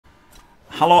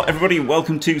Hello everybody,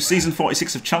 welcome to Season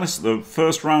 46 of Chalice, the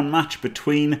first round match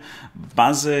between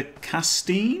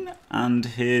Bazakastine and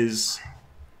his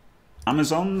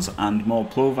Amazons, and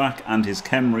Moreplovac and his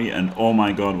Khemri, and oh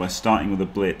my god, we're starting with a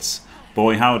blitz.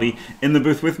 Boy howdy. In the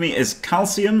booth with me is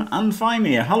Calcium and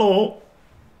Faemir. Hello!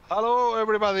 Hello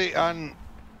everybody, and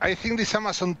I think this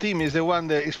Amazon team is the one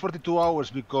that is 42 hours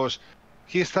because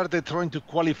he started trying to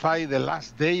qualify the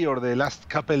last day or the last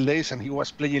couple days, and he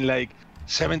was playing like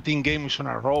 17 games on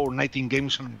a row, 19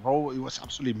 games on a row. It was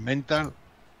absolutely mental.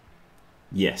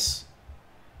 Yes.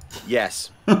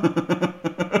 Yes.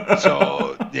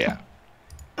 So yeah.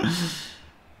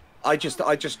 I just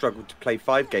struggled to play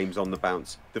 5 games on the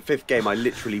bounce. The 5th game, I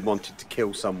literally wanted to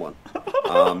kill someone.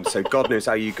 So God knows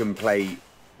how you can play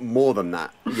more than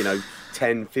that. You know,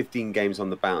 10, 15 games on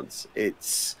the bounce.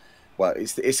 It's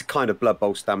a kind of Blood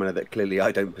Bowl stamina that clearly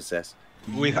I don't possess.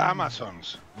 With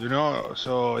Amazons, you know.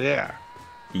 So yeah.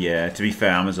 Yeah, to be fair,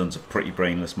 Amazons are pretty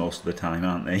brainless most of the time,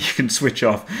 aren't they? You can switch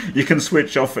off. You can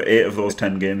switch off for 8 of those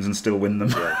 10 games and still win them.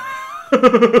 Yeah.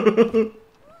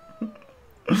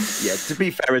 Yeah, to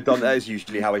be fair, Adon, that is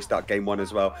usually how I start game 1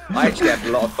 as well. I actually had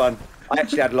a lot of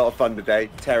fun. Today,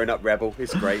 tearing up Rebel.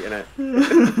 It's great, isn't it?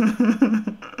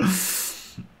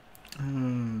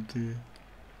 Oh dear.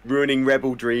 Ruining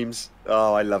Rebel dreams.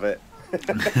 Oh, I love it. And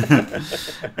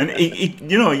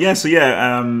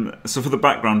so for the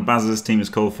background, Baz's team is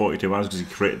called 42 hours because he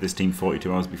created this team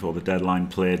 42 hours before the deadline,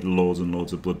 played loads and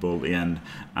loads of Blood Bowl at the end,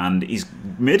 and he's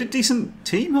made a decent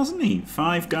team, hasn't he?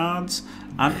 5 guards,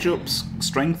 adjupts,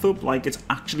 strength up. Like, it's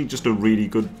actually just a really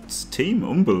good team.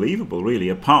 Unbelievable, really.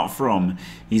 Apart from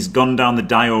he's gone down the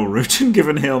Dio route and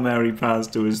given Hail Mary pass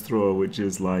to his thrower, which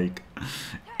is like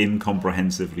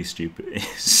incomprehensibly stupid.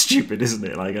 Stupid, isn't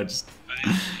it? Like, I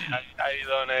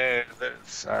don't know.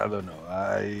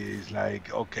 It's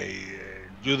like, okay,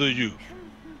 you do you.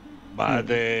 But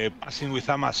passing with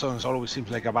Amazons always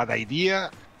seems like a bad idea.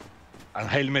 And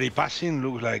Hail Mary passing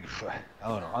looks like, I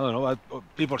don't know. But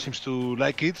people seem to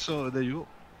like it, so there you go.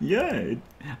 Yeah,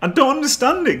 I don't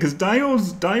understand it because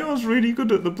Dio's really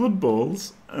good at the Blood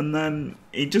Bowls, and then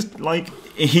he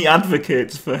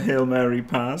advocates for Hail Mary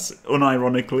pass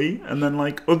unironically, and then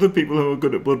like other people who are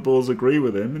good at Blood Bowls agree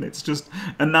with him, and it's just,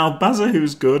 and now Baza,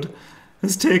 who's good,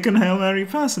 has taken Hail Mary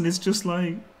pass, and it's just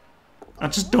like, I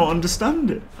just don't understand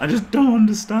it. I just don't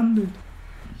understand it.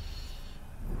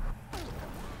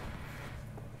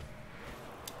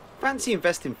 Fancy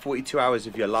investing 42 hours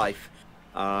of your life,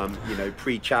 you know,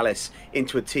 pre-Chalice,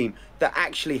 into a team that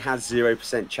actually has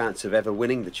 0% chance of ever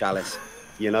winning the Chalice.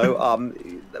 You know,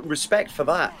 respect for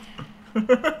that.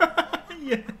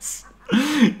 Yes.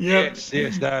 Yes,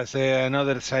 that's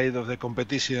another side of the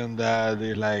competition that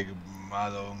is like, I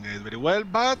don't get very well,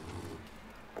 but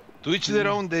to each their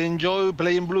own. They enjoy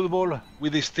playing Blood Bowl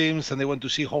with these teams, and they want to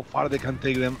see how far they can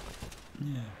take them.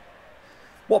 Yeah.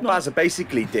 What Baza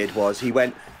basically did was he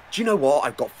went, do you know what?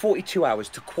 I've got 42 hours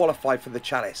to qualify for the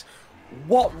Chalice.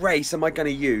 What race am I going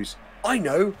to use? I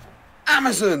know,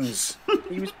 Amazons.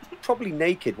 He was probably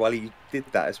naked while he did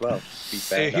that as well. To be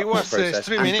fair, he was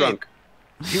streaming it.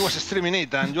 He was streaming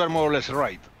it, and you are more or less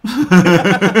right.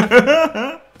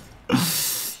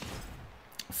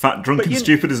 Fat, drunk, and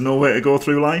stupid is no way to go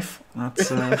through life.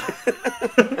 That's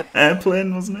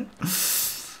Airplane, wasn't it?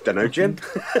 Don't know, Jim.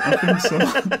 I think so.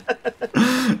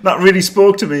 That really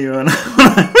spoke to me when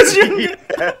I was younger.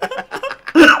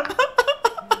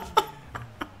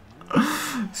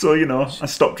 So, you know, I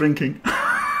stopped drinking.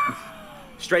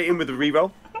 Straight in with the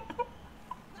reroll.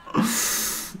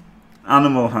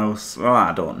 Animal House. Oh,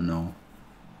 I don't know.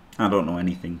 I don't know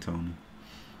anything, Tony.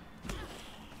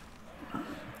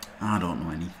 I don't know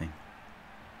anything.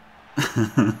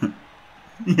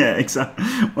 Yeah, exactly.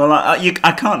 Well,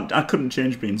 I couldn't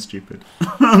change being stupid.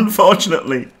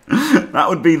 Unfortunately, that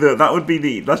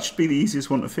should be the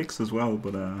easiest one to fix as well.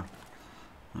 But I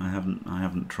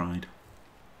haven't tried.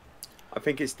 I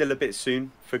think it's still a bit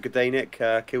soon for Gdanik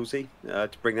Killsy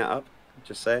to bring that up.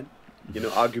 Just saying. You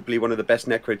know, arguably one of the best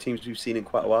Necro teams we've seen in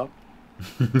quite a while.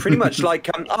 Pretty much like,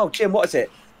 oh, Jim, what is it?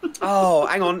 Oh,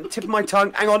 hang on, tip of my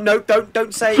tongue. Hang on, no,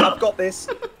 don't say I've got this.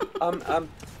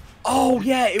 Oh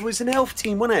yeah, it was an elf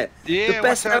team, wasn't it? Yeah, the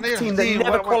best elf team that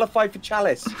never qualified for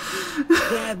Chalice.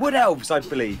 Yeah, Wood Elves, I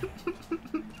believe.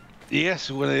 Yes,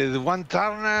 with 1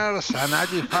 Turners and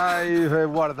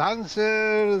 95 War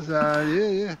Dancers.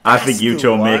 Yeah. I think you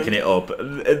two are making it up.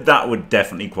 That would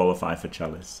definitely qualify for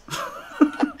Chalice.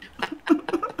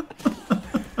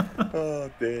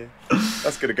 Oh dear,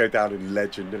 that's gonna go down in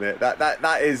legend, isn't it?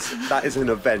 That is an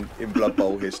event in Blood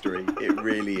Bowl history. It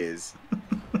really is.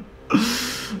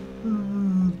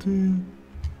 Oh dear.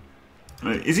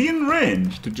 Is he in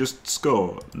range to just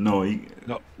score? No,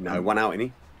 No, one out, isn't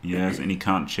he? Yes, and he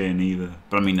can't chain either.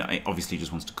 But I mean, obviously, he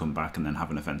just wants to come back and then have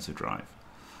an offensive drive.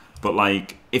 But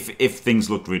like, if things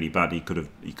looked really bad, he could have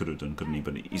done, couldn't he?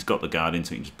 But he's got the guard in,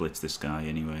 so he can just blitz this guy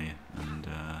anyway,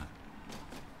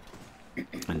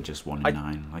 and just 1 in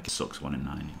 9. Like, it sucks 1 in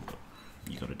 9, but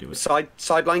you got to do it.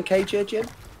 Sideline cage here, Jim?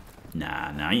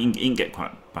 Nah, he can get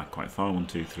back quite far. 1,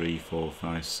 2, 3, 4,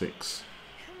 5, 6.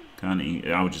 Can't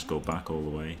he? I would just go back all the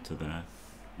way to there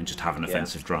and just have an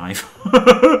offensive drive.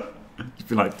 You'd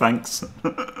be like, thanks.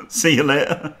 See you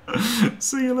later.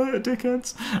 See you later,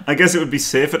 dickheads. I guess it would be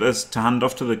safer to hand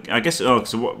off to the... I guess... Oh,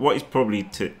 so what he's probably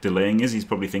delaying is he's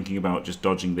probably thinking about just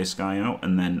dodging this guy out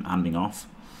and then handing off.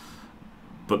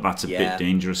 But that's a bit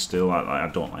dangerous still. I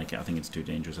don't like it. I think it's too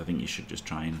dangerous. I think you should just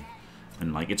try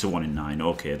and like, it's a 1 in 9.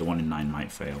 Okay, the 1 in 9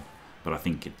 might fail. But I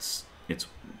think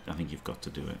I think you've got to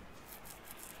do it.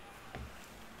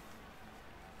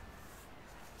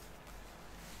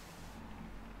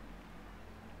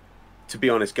 To be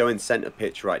honest, going centre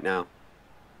pitch right now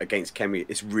against Khemri,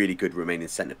 it's really good remaining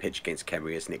centre pitch against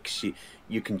Khemri, isn't it? 'Cause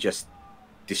you can just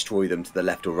destroy them to the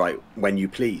left or right when you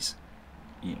please.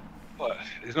 Yeah. Well,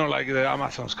 it's not like the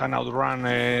Amazons can outrun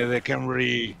the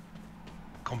Khemri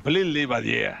completely, but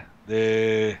yeah,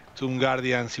 the Tomb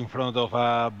Guardians in front of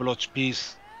a Blood's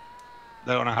Peace,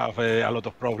 they're gonna have a lot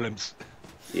of problems.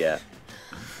 Yeah.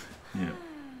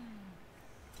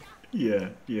 Yeah.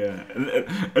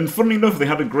 And funny enough, they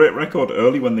had a great record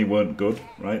early when they weren't good,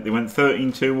 right? They went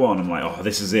 13-2-1. I'm like, oh,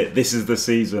 this is it. This is the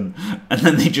season. And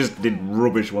then they just did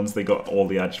rubbish once they got all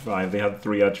the Edge 5. They had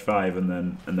 3 Edge 5, and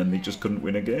then they just couldn't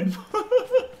win a game.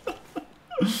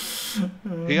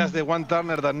 He has the one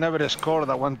turner that never scored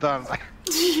that one turn.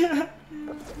 Yeah.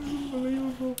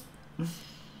 Unbelievable.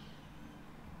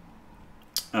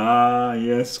 Ah,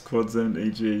 yes, Quad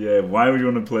 70G, yeah. Why would you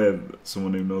want to play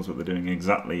someone who knows what they're doing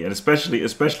exactly? And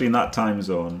especially in that time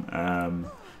zone,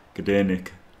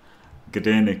 Gdanik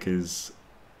is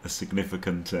a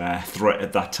significant threat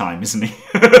at that time, isn't he?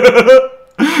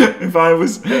 If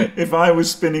I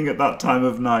was spinning at that time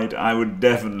of night, I would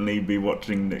definitely be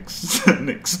watching Nick's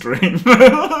stream.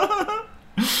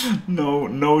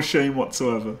 No shame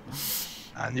whatsoever.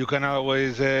 And you can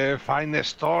always find a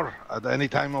store at any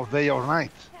time of day or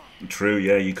night. True,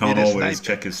 yeah. You can't always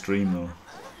check his stream though.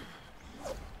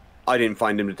 I didn't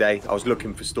find him today. I was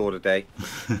looking for store today.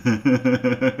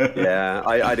 Yeah,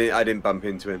 I didn't bump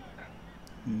into him.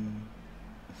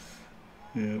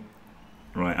 Yeah.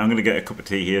 Right, I'm gonna get a cup of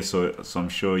tea here, so I'm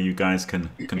sure you guys can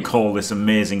call this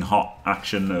amazing hot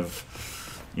action of,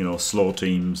 slow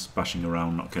teams bashing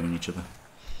around, not killing each other.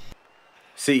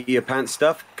 See your pants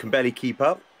stuff, can barely keep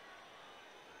up.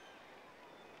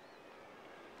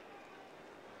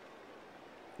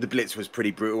 The blitz was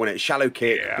pretty brutal, wasn't it? Shallow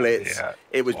kick, blitz,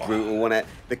 it was brutal, wasn't it?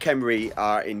 The Khemri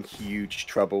are in huge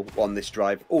trouble on this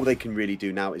drive. All they can really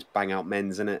do now is bang out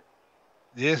men's, isn't it?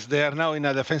 Yes, they are now in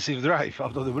a defensive drive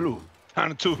out of the blue.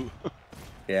 Turn 2.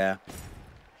 Yeah.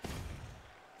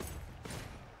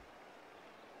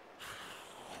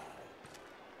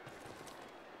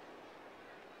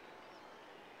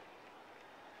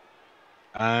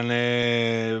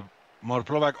 And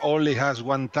Moreplovac only has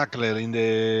 1 tackler in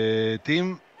the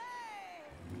team.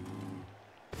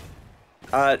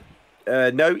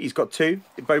 No, he's got 2.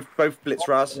 Both blitz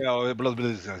ras. Yeah, blood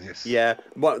blitz, yes. Yeah,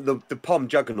 well, the Pom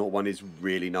Juggernaut one is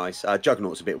really nice.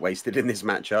 Juggernaut's a bit wasted in this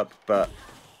matchup, but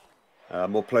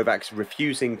Moreplovac's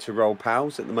refusing to roll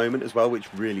pals at the moment as well,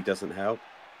 which really doesn't help.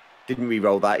 Didn't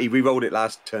re-roll that. He re-rolled it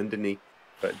last turn, didn't he?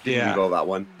 But didn't re-roll that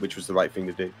one, which was the right thing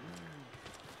to do.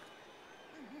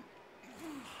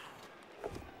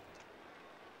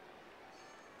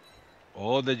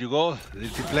 Oh, there you go. The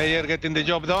player getting the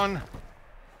job done.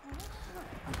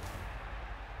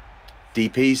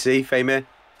 DPC, Faemir.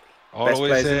 Best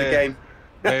players in the game.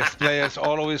 Best players,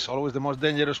 always the most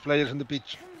dangerous players on the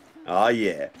pitch. Oh,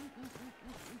 yeah.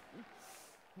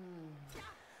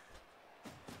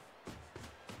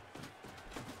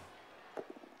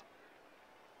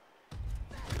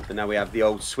 So now we have the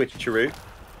old switcheroo.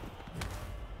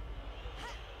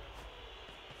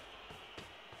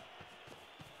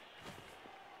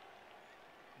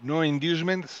 No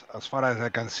inducements, as far as I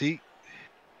can see.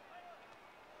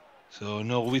 So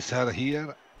no wizard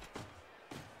here.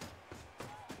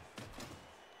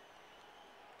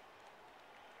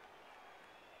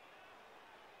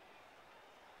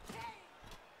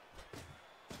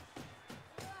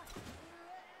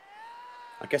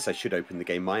 I guess I should open the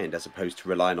game my end as opposed to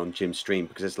relying on Jim's stream,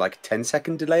 because there's like a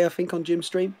 10-second delay, I think, on Jim's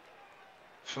stream.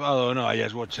 Oh, no, I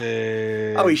just watch...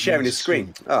 oh, he's sharing his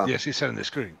screen. Oh. Yes, he's sharing the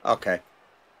screen. Okay.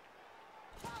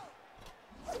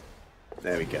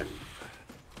 There we go.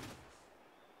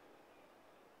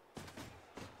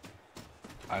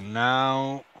 And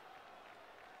now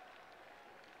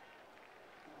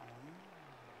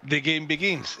the game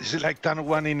begins. It's like turn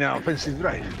 1 in an offensive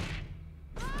drive.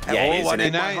 Yeah, it is, one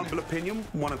isn't in it? In my 9. humble opinion,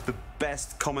 one of the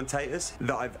best commentators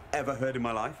that I've ever heard in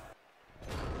my life.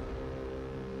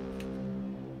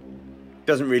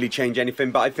 Doesn't really change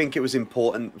anything, but I think it was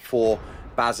important for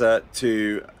Baza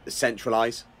to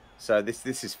centralise. So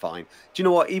this is fine. Do you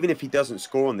know what? Even if he doesn't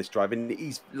score on this drive, and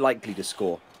he's likely to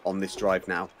score on this drive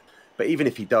now, but even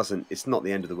if he doesn't, it's not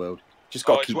the end of the world. Just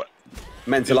got to keep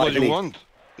mental. It's what you want.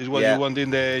 It's what you want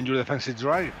in your defensive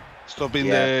drive. Stopping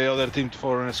the other team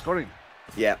for scoring.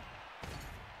 Yeah.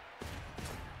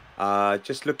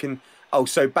 Just looking. Oh,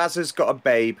 so Baza's got a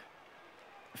babe.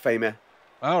 Faemir.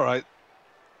 All right.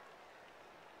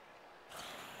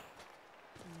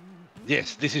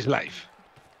 Yes, this is live.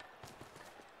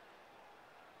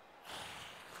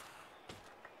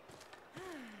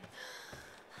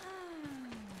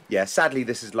 Yeah, sadly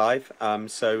this is live,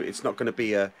 so it's not going to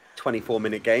be a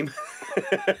 24-minute game.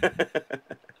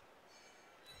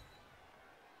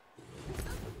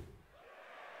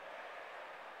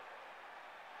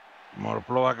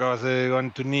 Moreplovac was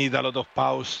going to need a lot of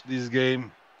pause this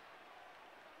game.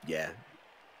 Yeah.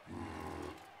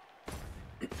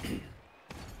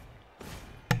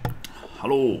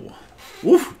 Hello.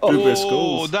 Woof. Two best Oh,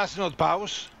 goals. that's not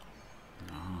pause.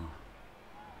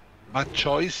 Bad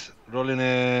choice, rolling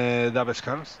a double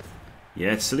skulls.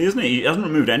 Yeah, it's silly, isn't it? He hasn't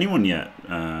removed anyone yet.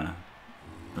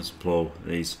 As Plo.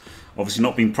 He's obviously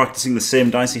not been practicing the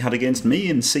same dice he had against me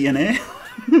in CNA.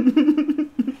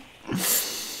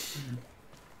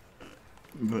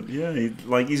 But yeah,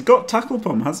 he's got tackle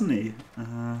pom, hasn't he?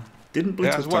 Didn't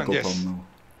blitz with tackle pom though.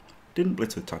 Didn't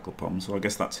blitz with tackle pom, so I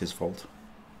guess that's his fault.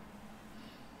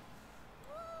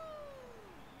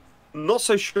 Not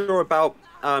so sure about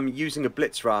using a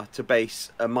Blitzra to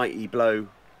base a mighty blow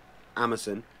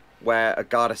Amazon, where a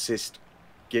guard assist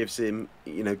gives him,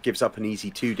 gives up an easy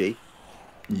 2D.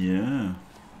 Yeah.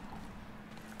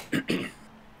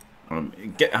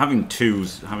 Having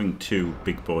two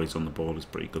big boys on the ball is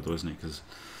pretty good, though, isn't it? Because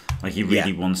he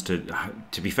really wants to.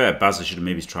 To be fair, Bazza should have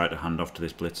maybe tried to hand off to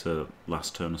this blitzer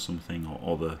last turn or something,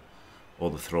 or the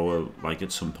thrower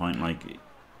at some point. I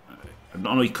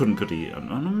don't know, he couldn't, could he? I don't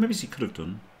know, maybe he could have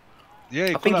done.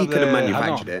 Yeah, I think he could have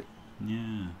manufactured it.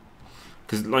 Yeah.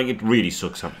 Because it really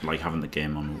sucks having the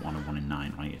game on a 1 in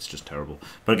 9. It's just terrible.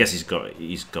 But I guess he's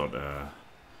got a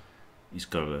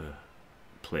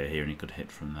player here, and he could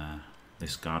hit from there.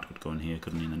 This guard could go in here,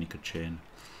 couldn't he? And then he could chain.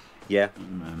 Yeah.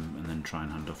 And then try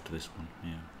and hand off to this one.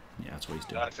 Yeah, that's what he's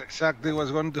doing. That's exactly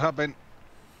what's going to happen.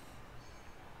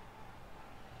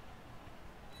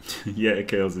 Yeah, it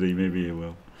kills it. Maybe he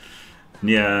will.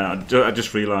 Yeah, I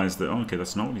just realised that. Oh, okay,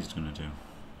 that's not what he's going to do.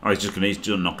 Oh, he's just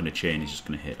not going to chain. He's just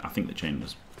going to hit. I think the chain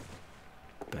was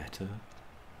better.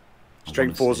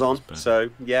 Strength 4's on, so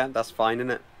yeah, that's fine,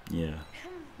 isn't it? Yeah.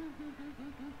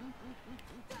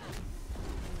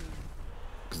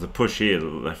 Because the push here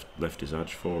left his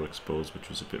edge 4 exposed, which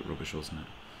was a bit rubbish, wasn't it?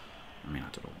 I mean, I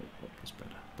don't know what was better,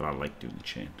 but I like doing the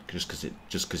chain just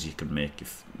because you can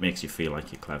makes you feel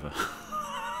like you're clever.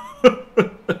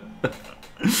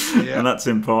 Yeah. And that's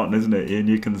important, isn't it? And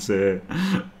you can say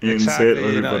to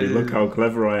everybody, look how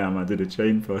clever I am, I did a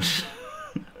chain push.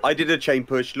 I did a chain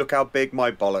push, look how big my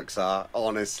bollocks are,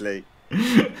 honestly.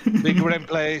 Big red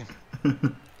play.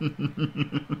 Can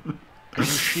you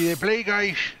see the play,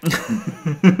 guys?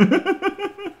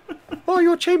 Oh,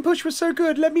 your chain push was so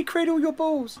good, let me cradle your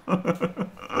balls.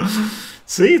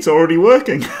 See, it's already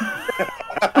working.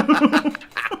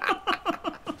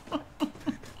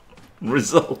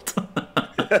 Result.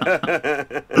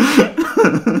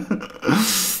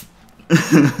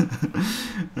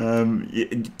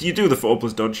 You do the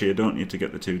 4+ dodge here, don't you, to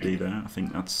get the 2D there? I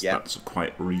think that's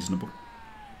quite reasonable.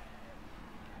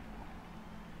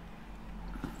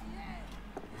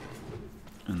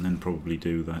 And then probably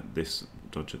do this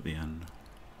dodge at the end.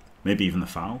 Maybe even the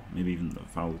foul. Maybe even the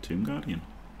foul of Tomb Guardian.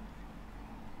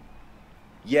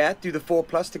 Yeah, do the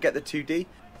 4+ to get the 2D.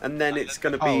 And then it's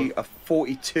going to be a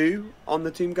 42 on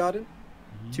the Tomb Guardian.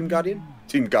 Tomb Guardian?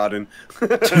 Tomb Garden.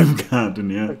 Tomb Garden,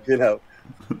 yeah.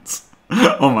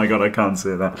 Oh my god, I can't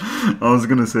say that. I was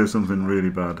going to say something really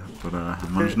bad, but I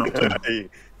managed not to.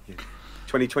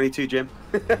 2022, Jim.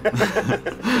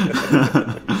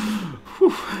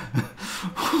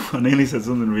 I nearly said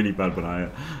something really bad, but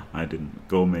I didn't.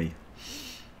 Go me.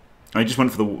 I just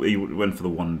went for the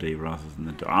 1D rather than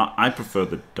the dodge. I prefer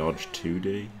the dodge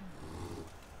 2D.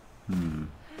 I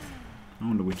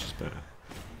wonder which is better.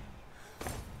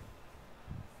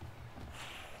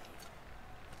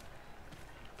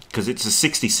 Because it's a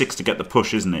 66 to get the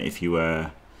push, isn't it? If you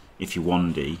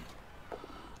 1D.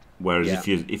 Whereas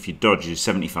if you dodge, you're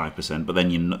 75%, but then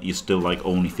you're still like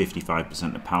only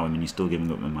 55% of power. I mean, you're still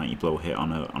giving up a mighty blow hit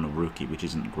on a rookie, which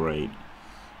isn't great.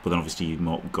 But then obviously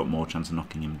you've got more chance of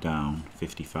knocking him down,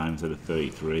 55 instead of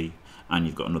 33, and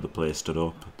you've got another player stood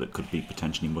up that could be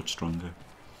potentially much stronger.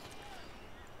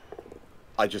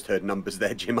 I just heard numbers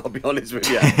there, Jim. I'll be honest with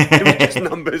you. It was just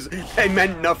numbers. They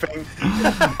meant nothing.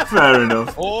 Fair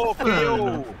enough. Oh,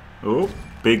 oh,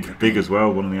 big as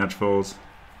well. One of the edge falls.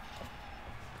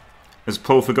 Has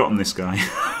Paul forgotten this guy?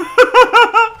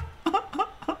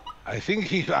 I think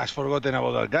he has forgotten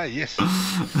about that guy, yes.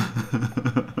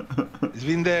 He's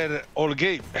been there all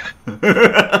game.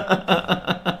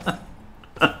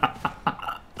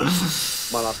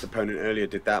 My last opponent earlier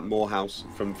did that, Morehouse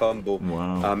from Fumble.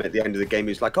 Wow. At the end of the game, he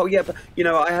was like, "Oh yeah, but you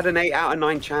know, I had an 8 out of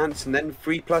 9 chance, and then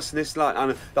 3+ this like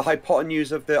the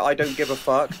hypotenuse of the I don't give a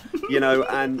fuck, you know."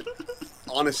 And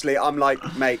honestly, I'm like,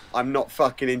 mate, I'm not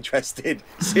fucking interested.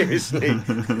 Seriously.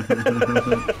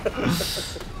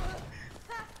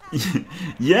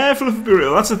 Yeah,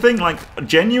 that's the thing. Like,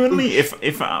 genuinely,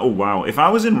 if I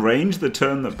was in range the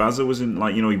turn that Baza was in,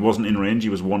 like, you know, he wasn't in range, he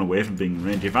was 1 away from being in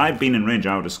range. If I'd been in range,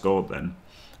 I would have scored then,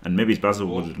 and maybe Baza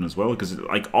would have done as well. Because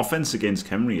like offense against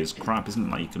Khemri is crap, isn't it?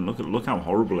 Like, you can look how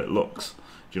horrible it looks.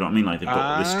 Do you know what I mean? Like, they've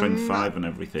got this strength 5 and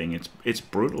everything. It's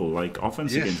brutal. Like,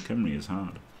 offense against Khemri is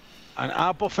hard. And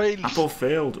Apple failed. Apple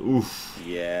failed. Oof.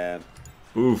 Yeah.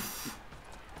 Oof.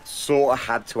 Sort of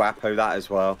had to Appo that as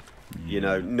well. Yeah. You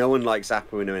know, no one likes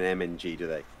Appo in an MNG, do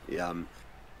they?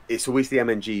 It's always the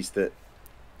MNGs that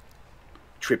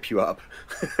trip you up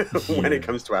when it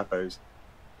comes to Appos.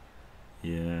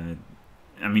 Yeah.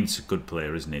 I mean, it's a good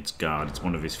player, isn't it? It's guard. It's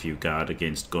one of his few guard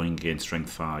going against strength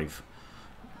 5.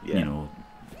 Yeah. You know,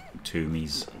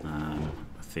 Toomey's. I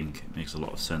think it makes a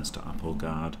lot of sense to Apple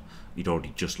guard. He'd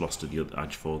already just lost to the other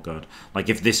Edge 4 guard. Like,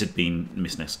 if this had been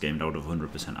Miss Next game, I would have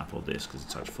 100% Apple this because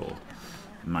it's Edge 4.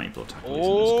 Mighty blow tackle isn't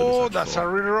as good as Edge that's 4. a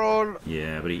reroll.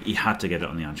 Yeah, but he had to get it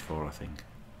on the Edge 4, I think.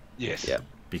 Yes. Yeah.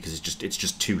 Because it's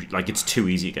just too, like, it's too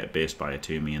easy to get based by a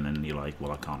Toomey, and then you're like,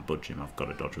 well, I can't budge him. I've got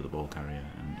to dodge with the ball carrier,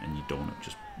 and you don't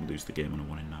just lose the game on a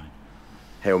 1 in 9.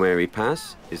 Hail Mary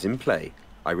pass is in play.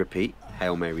 I repeat,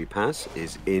 Hail Mary pass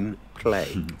is in play.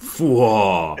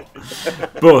 Whoa.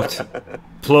 But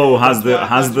Plo has the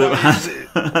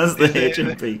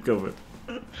HMP covered.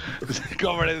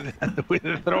 Covered with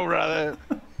the throw rather.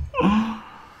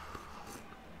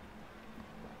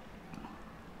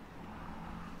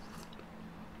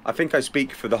 I think I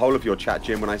speak for the whole of your chat,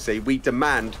 Jim, when I say we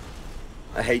demand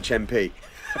a HMP.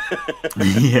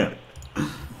 Yeah.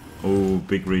 Oh,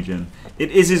 big regen.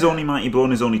 It is his only mighty blow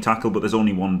and his only tackle, but there's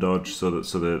only 1 dodge, so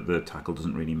the tackle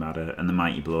doesn't really matter, and the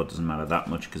mighty blow doesn't matter that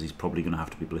much because he's probably going to have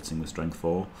to be blitzing with strength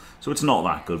 4. So it's not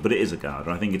that good, but it is a guard.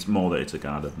 I think it's more that it's a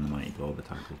guard than the mighty blow or the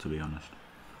tackle, to be honest.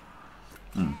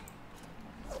 One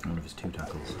of his 2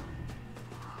 tackles.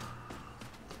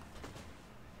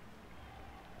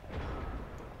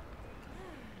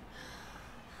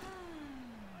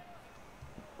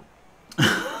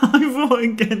 I vote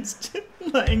against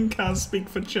letting Kaz speak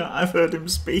for chat. I've heard him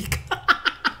speak.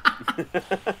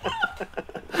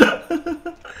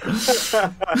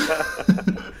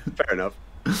 Fair enough.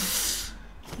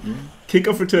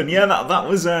 Kick-off return. Yeah, that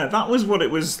was what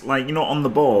it was like. You know, on the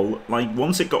ball. Like,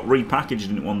 once it got repackaged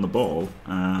and it won the ball.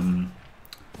 I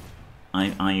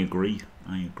agree.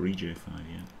 I agree, J5.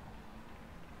 Yeah.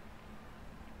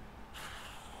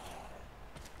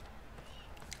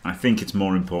 I think it's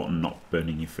more important not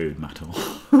burning your food, Matto.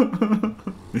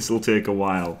 This will take a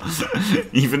while.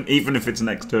 even if it's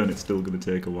next turn, it's still going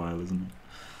to take a while, isn't it?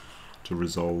 To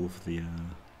resolve the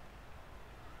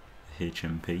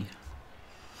HMP.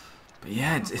 But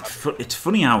yeah, it's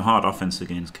funny how hard offense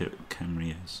against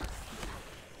Khemri is.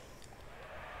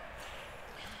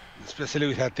 Especially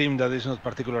with a team that is not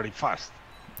particularly fast.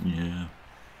 Yeah.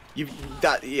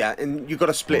 And you've got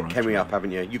to split Alright, Khemri up, haven't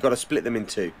you? You've got to split them in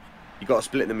 2. You've got to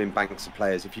split them in banks of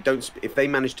players. If they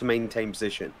manage to maintain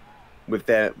position with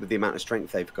the amount of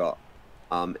strength they've got,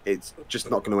 it's just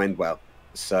not going to end well.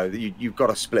 So you've got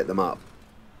to split them up.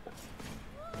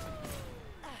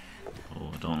 Oh,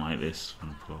 I don't like this.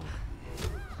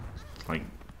 It's like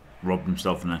robbed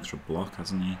himself an extra block,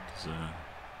 hasn't he?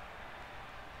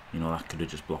 You know, that could have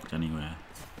just blocked anywhere.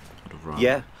 I'd have rather.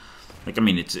 Yeah. Like, I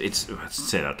mean, it's. I'd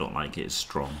say I don't like it. It's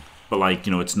strong, but like,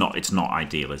 you know, it's not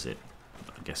ideal, is it?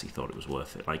 I guess he thought it was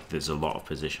worth it. Like, there's a lot of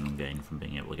positional gain from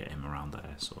being able to get him around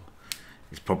there, so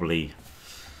it's probably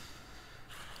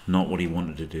not what he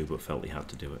wanted to do, but felt he had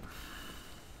to do it.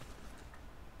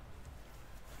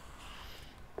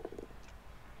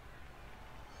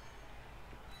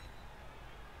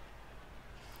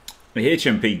 The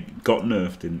HMP got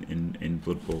nerfed in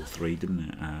Blood Bowl 3, didn't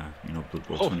it? You know, Blood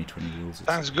Bowl 2020 rules.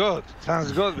 Thanks God,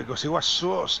 because it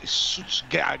was it's such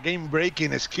a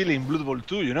game-breaking skill in Blood Bowl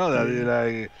 2. You know that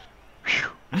like, whew,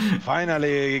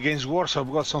 finally against Warsaw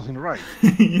we got something right.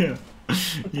 Yeah,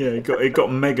 it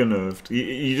got mega nerfed.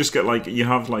 You just get like you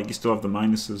still have the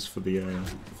minuses for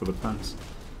the pass.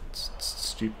 It's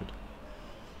stupid.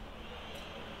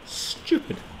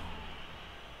 Stupid.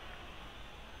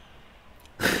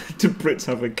 Do Brits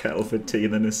have a kettle for tea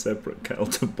and then a separate kettle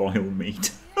to boil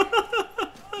meat?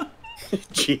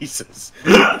 Jesus.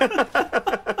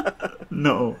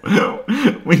 No,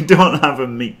 we don't have a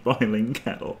meat boiling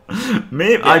kettle.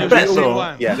 Maybe I bet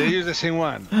so. Yeah, they use the same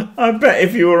one. I bet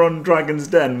if you were on Dragon's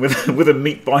Den with a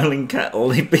meat boiling kettle,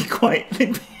 they'd be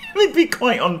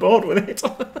quite on board with it.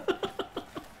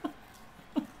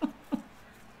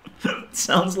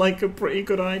 Sounds like a pretty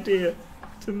good idea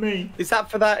to me. Is that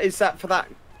for that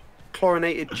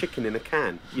chlorinated chicken in a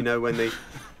can? You know, when they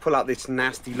pull out this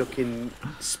nasty looking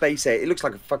space egg. It looks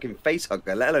like a fucking face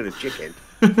hugger, let alone a chicken.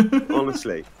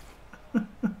 Honestly.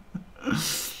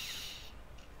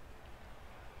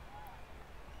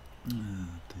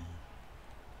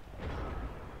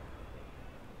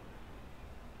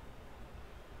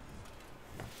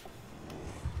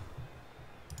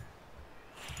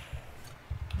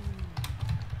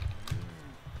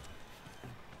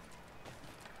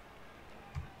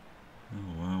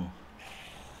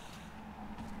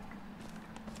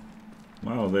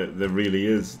 Wow, there really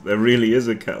is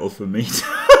a kettle for meat.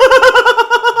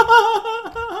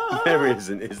 There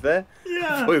isn't, is there?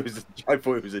 Yeah. I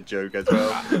thought it was a joke as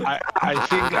well.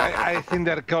 I think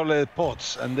they're called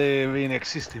pots, and they've been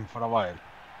existing for a while.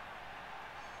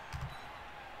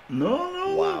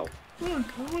 No. Wow.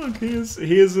 Look. Here's a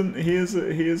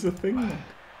thing. Look.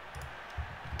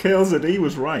 KLZE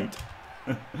was right.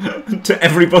 to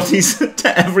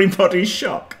everybody's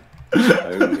shock.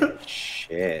 Holy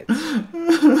shit.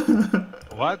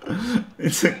 What?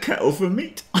 It's a kettle for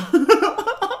meat. And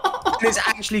it's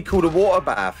actually called a water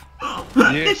bath.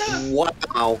 Yes.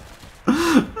 Wow.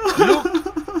 Look,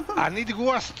 and it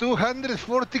was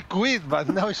 240 quid, but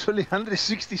now it's only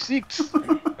 166.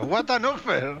 What an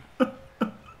offer.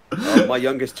 Oh, my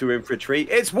youngest two in for a treat.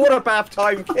 It's water bath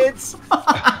time, kids.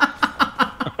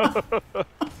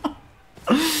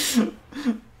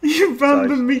 You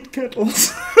banned the meat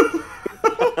kettles.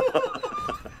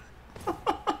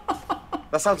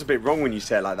 That sounds a bit wrong when you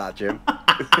say it like that, Jim.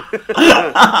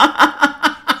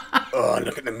 Oh,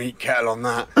 look at the meat kettle on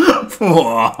that.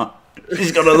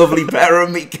 She's got a lovely pair of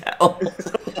meat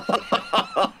kettles.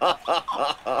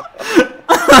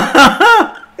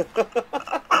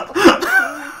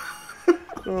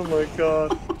 Oh my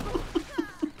god.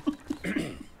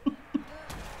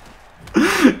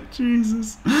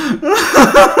 Jesus.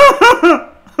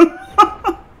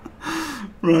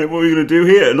 Right, what are we going to do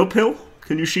here? An uphill?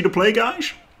 Can you sheet a play,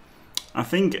 guys? I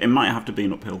think it might have to be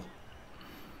an uphill.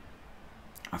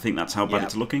 I think that's how bad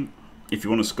it's looking. If you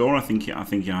want to score, I think you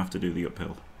have to do the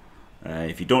uphill.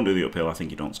 If you don't do the uphill, I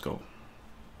think you don't score.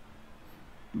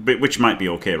 But which might be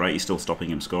okay, right? You're still stopping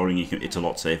him scoring. It's a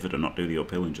lot safer to not do the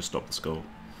uphill and just stop the score.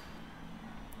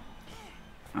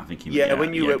 I think he. Yeah,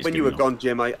 when you were gone,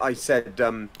 Jim, I said, he's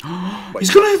gonna.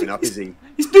 He's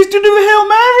to do the Hail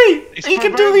Mary. He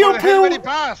can do the uphill.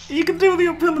 He can do the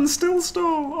uphill and still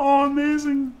stall. Oh,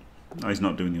 amazing! No, he's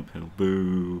not doing the uphill.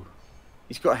 Boo.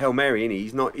 He's got Hail Mary,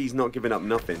 innit? He's not giving up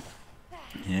nothing.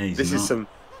 Yeah, he's This is some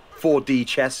 4D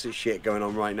chess shit going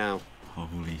on right now.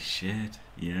 Holy shit!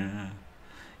 Yeah.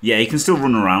 Yeah, he can still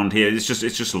run around here. It's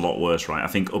just a lot worse, right? I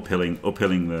think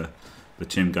uphilling the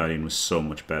Tomb Guardian was so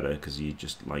much better because you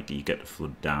just you get the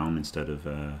flood down instead of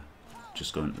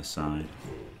just going to the side.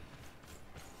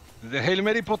 The Hail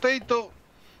Mary potato.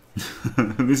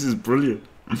 This is brilliant.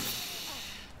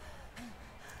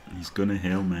 He's gonna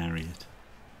Hail Mary it.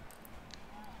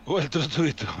 Well, just do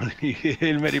it only.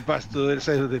 Hail Mary pass to the other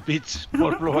side of the pitch.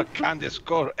 Moreplovac can't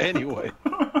score anyway.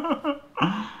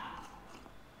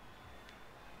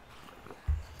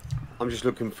 I'm just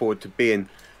looking forward to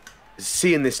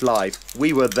seeing this live.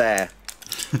 We were there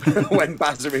when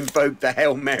Bazza invoked the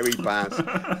Hail Mary pass.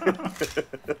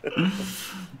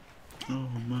 Oh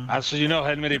man! Also, you know,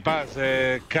 Hail Mary pass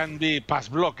can be pass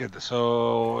blocked,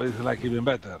 so it's like even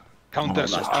better.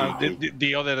 Counters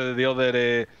the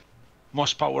other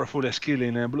most powerful skill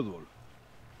in Blood Bowl.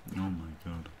 Oh my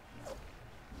god!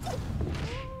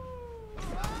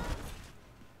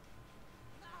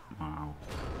 Wow.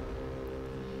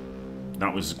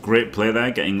 That was a great play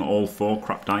there, getting all 4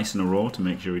 crap dice in a row to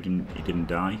make sure he didn't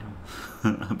die.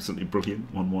 Absolutely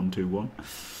brilliant. 1-1-2-1.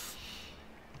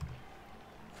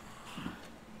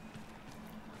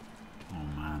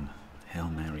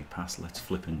 pass. Let's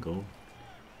flip and go.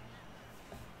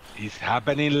 It's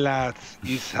happening, lads.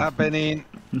 It's happening.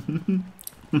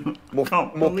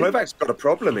 Moreplovac's got a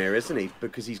problem here, isn't he?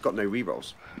 Because he's got no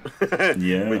rerolls.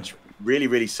 Yeah. Which really,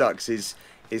 really sucks. His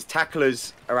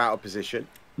tacklers are out of position.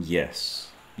 Yes.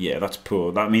 Yeah, that's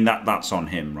poor. I mean, that's on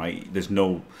him, right? There's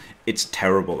no... It's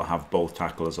terrible to have both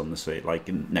tacklers on the side, like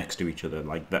next to each other.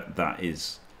 Like that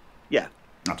is... Yeah.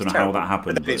 I don't know how that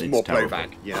happened, but it's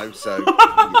Moreplovac, you know, so...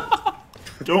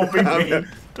 Don't be mean.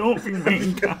 Don't be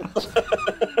mean, guys.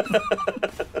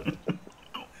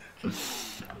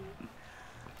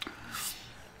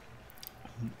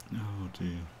 Oh,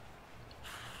 dear.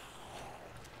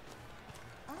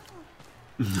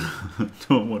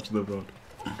 Don't watch the rod.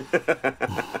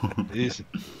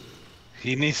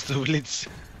 He needs to blitz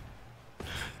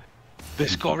the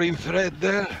scoring thread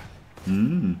there.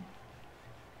 Mm.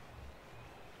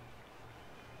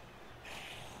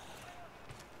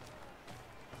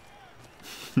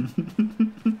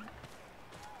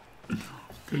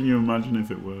 Can you imagine if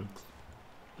it works?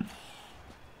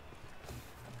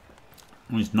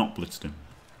 Well, he's not blitzed him.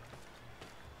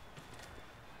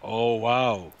 Oh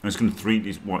wow! He's going to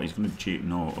He's what? He's going to cheat?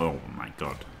 No! Oh my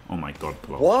god! Oh my god!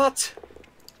 Plo. What?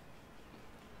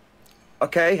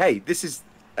 Okay, hey, this is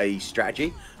a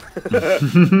strategy.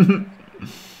 I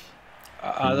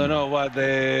don't know what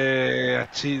they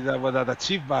achieved, what that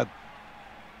achieved, but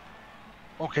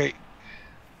okay.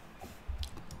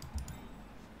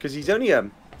 Because he's only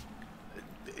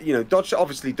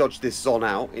obviously dodged this Zon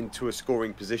out into a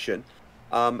scoring position,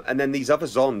 and then these other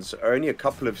Zons are only a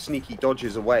couple of sneaky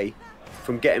dodges away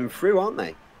from getting through, aren't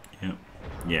they? Yeah,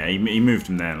 yeah. He moved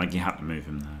him there, like he had to move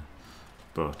him there,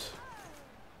 but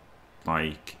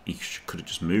like he could have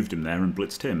just moved him there and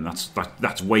blitzed him.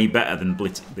 That's way better than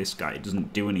blitzing this guy. It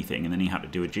doesn't do anything, and then he had to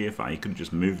do a GFI. He could have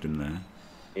just moved him there.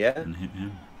 Yeah. And hit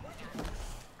him.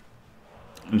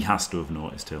 He has to have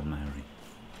noticed Hail Mary.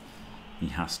 He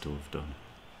has to have done.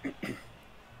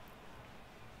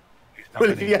 Well,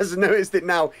 if he hasn't noticed it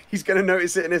now, he's going to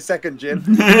notice it in a second, Jim.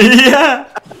 Yeah!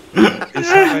 It's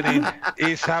happening.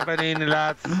 It's happening,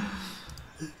 lads.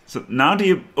 So now do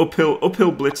you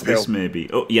uphill blitz this maybe?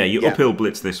 Oh yeah, you uphill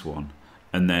blitz this one,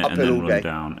 and then run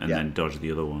down and then dodge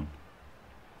the other one.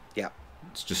 Yeah.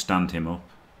 Let's just stand him up,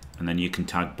 and then you can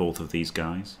tag both of these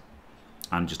guys,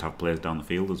 and just have players down the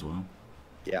field as well.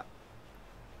 Yeah.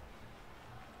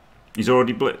 He's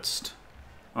already blitzed.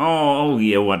 Oh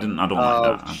yeah, well, I don't like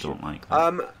that. I don't like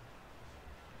that.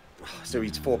 So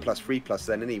he's 4+3+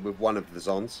 then, isn't he, with one of the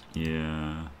Zons?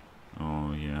 Yeah.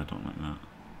 Oh yeah, I don't like that.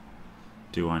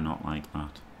 Do I not like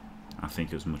that? I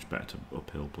think it was much better to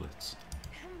uphill blitz.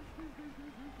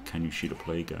 Can you shoot a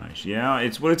play, guys? Yeah,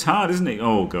 it's hard, isn't it?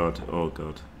 Oh god, oh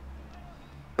god.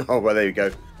 Oh well, there you go.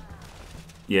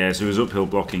 Yeah, so he was uphill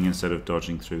blocking instead of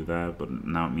dodging through there, but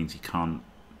now it means he can't,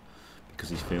 because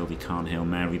he's failed, he can't Hail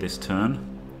Mary this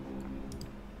turn.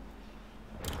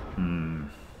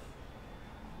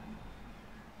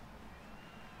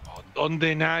 Oh, don't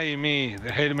deny me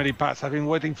the Hail Mary pass. I've been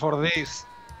waiting for this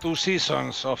 2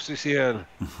 seasons of CCL.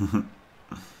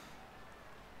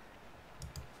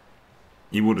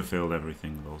 He would have failed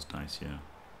everything with those dice, yeah.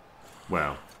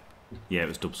 Well, yeah, it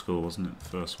was double score, wasn't it, the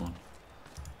first one?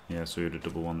 Yeah, so he would have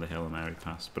double won the Hail Mary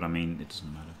pass, but I mean, it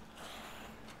doesn't matter.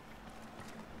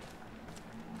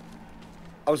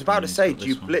 I was about to say, do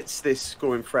you blitz this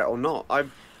scoring threat or not?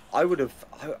 I would have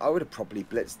probably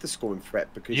blitzed the scoring threat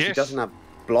because she doesn't have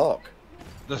block.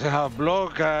 Doesn't have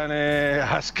block and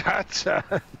has catch.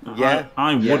 Yeah,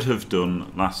 I would have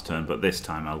done last turn, but this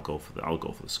time I'll go for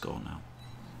the score now.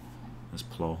 There's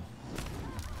Plo.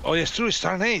 Oh, yes, true. It's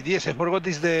turn 8. Yes, I forgot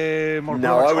this. The more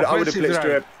no, I would have blitzed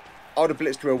her. I would have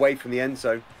blitzed her away from the end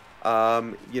zone.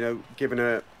 You know, giving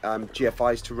her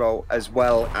GFIs to roll as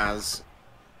well as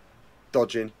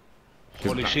dodging.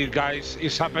 Holy shit, guys!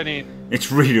 It's happening.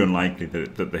 It's really unlikely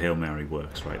that the Hail Mary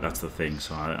works, right? That's the thing.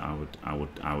 So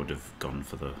I would have gone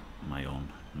for my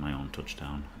own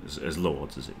touchdown, as low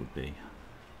odds as it would be.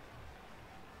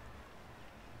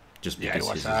 Just because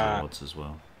his is low odds as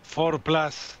well.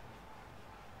 4+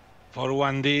 for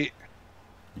 1D.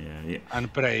 Yeah.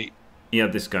 And pray. He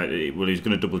had this guy. Well, he was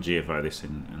going to double GFI this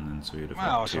in, and then so he'd have.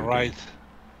 Well, that's alright.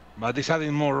 But he's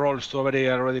adding more rolls to a very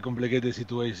already complicated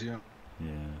situation.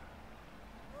 Yeah.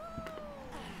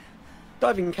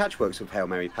 Diving catch works with Hail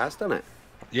Mary pass, doesn't it?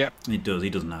 Yep. He does. He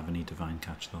doesn't have any divine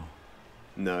catch though.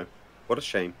 No. What a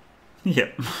shame.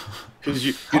 Yep. Because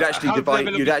you'd actually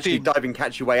dive and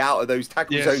catch your way out of those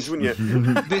tackle zones, wouldn't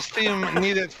you? This team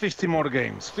needed 50 more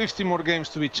games. 50 more games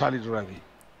to be challenge ready.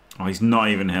 Oh, he's not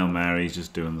even Hail Mary. He's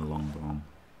just doing the long bomb.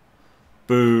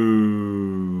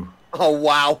 Boo. Oh,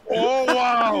 wow. Oh,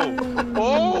 wow.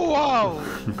 Oh, wow.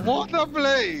 What a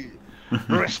play.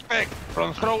 Respect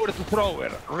from thrower to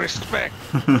thrower. Respect.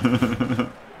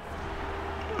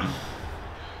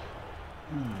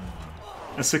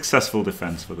 A successful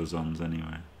defense for the Zons,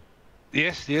 anyway.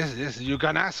 Yes, yes, yes. You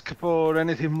can ask for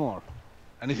anything more.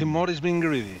 Anything more is being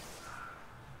greedy.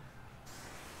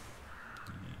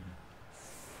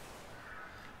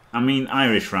 I mean,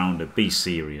 Irish rounder, be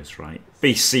serious, right?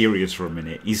 Be serious for a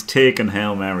minute. He's taken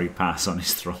Hail Mary pass on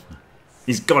his throw.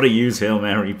 He's got to use Hail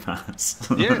Mary pass.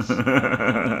 Yes.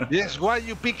 Yes, why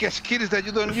you pick skills that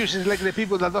you don't use? It's like the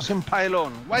people that doesn't pile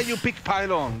on. Why you pick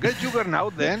pile on? Get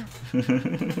Juggernaut then.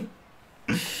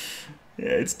 Yeah,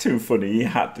 it's too funny. He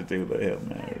had to do the Hail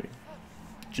Mary.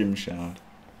 Jim Shard.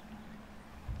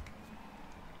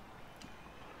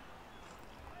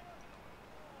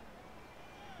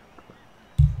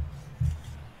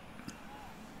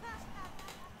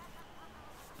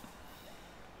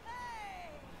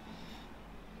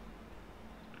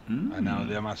 And now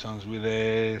the Amazons with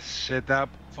a setup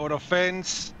for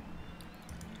offense,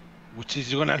 which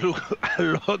is gonna look a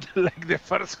lot like the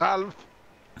first half.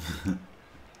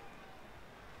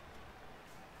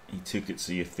 He took it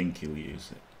so you think he'll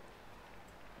use it.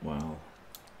 Well,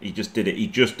 he just did it. He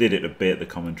just did it to bait the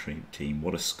commentary team.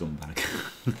 What a scumbag.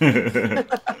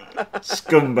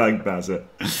 Scumbag Bazza.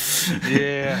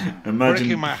 Yeah. Imagine,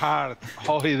 breaking my heart.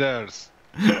 How he dares.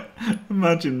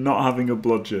 Imagine not having a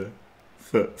bludger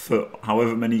for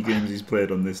however many games he's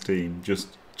played on this team,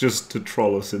 just to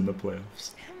troll us in the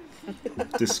playoffs.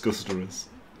 Disgust us.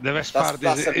 The best That's, part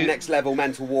that's is the next level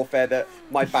mental warfare that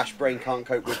my bash brain can't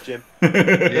cope with, Jim.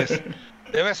 yes.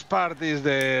 The best part is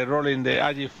the rolling the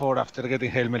AG4 after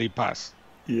getting Hail Mary pass.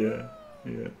 Yeah,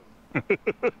 yeah.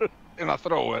 In a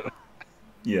thrower.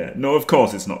 Yeah, no, of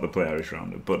course it's not the play Irish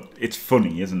rounder, but it's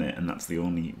funny, isn't it? And that's the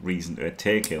only reason to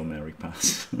take Hail Mary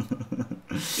pass.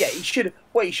 Yeah, he should.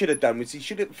 What he should have done was he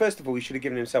should have. First of all, he should have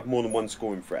given himself more than one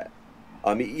scoring threat.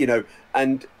 I mean, you know,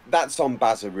 and that's on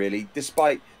Bazza really.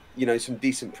 Despite some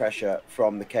decent pressure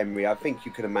from the Khemri, I think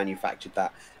you could have manufactured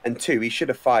that. And two, he should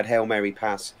have fired Hail Mary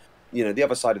pass, the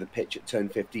other side of the pitch at turn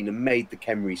 15 and made the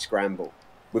Khemri scramble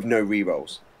with no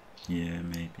rerolls. Yeah,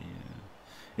 maybe. Yeah.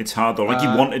 It's hard though. Like he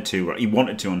wanted to, right? He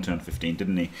wanted to on turn 15,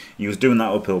 didn't he? He was doing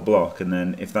that uphill block, and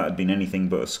then if that had been anything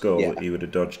but a skull, he would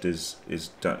have dodged his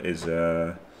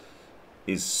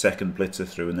second blitzer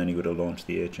through, and then he would have launched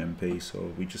the HMP.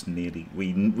 So we just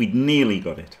nearly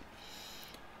got it,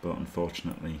 but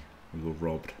unfortunately we were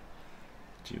robbed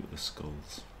due to the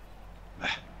skulls.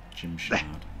 Jim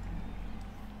Shard.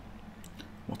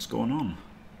 What's going on?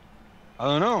 I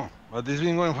don't know, but it's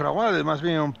been going for a while. It must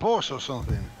be on pause or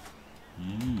something.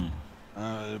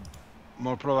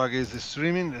 Moreplovac is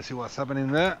streaming. Let's see what's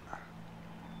happening there.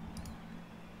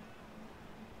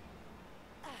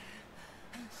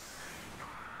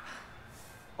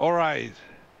 All right.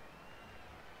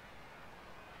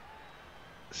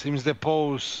 Seems the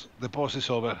pause is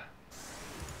over.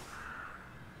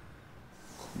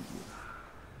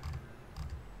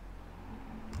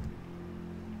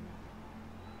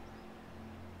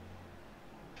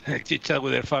 Chit chat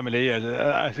with their family, yes.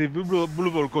 I think blue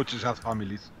ball coaches have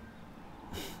families.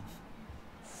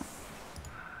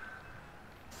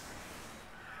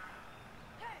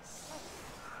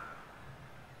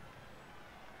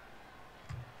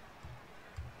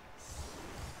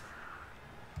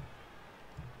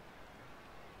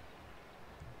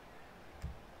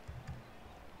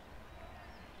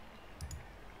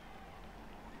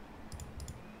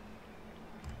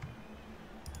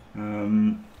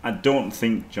 I don't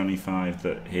think, Johnny Five,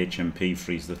 that HMP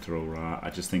frees the throw right. I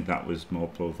just think that was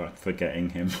Moreplovac forgetting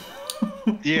him.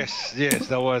 Yes,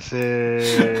 that was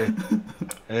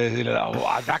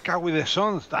Adaka with the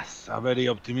Suns. That's a very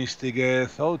optimistic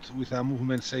thought with a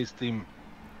movement 6 team.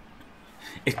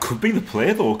 It could be the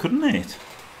play though, couldn't it?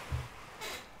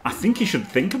 I think he should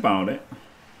think about it.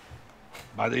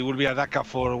 But it will be Adaka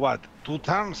for what? 2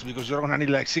 turns? Because you're gonna need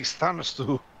like 6 turns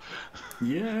to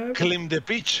claim the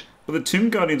pitch. But the Tomb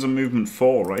Guardians are movement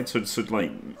 4, right? So it's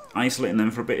like isolating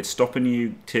them for a bit. It's stopping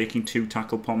you taking 2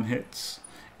 tackle pom hits.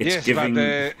 It's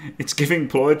it's giving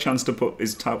Ploy a chance to put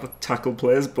his tackle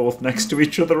players both next to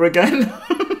each other again.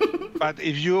 But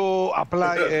if you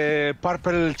apply a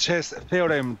purple chest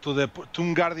theorem to the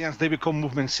Tomb Guardians, they become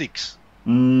movement 6.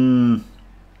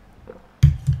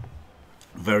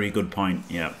 Very good point.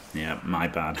 Yeah, my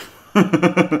bad.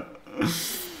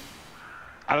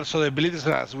 Also, the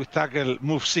Blitzers with tackle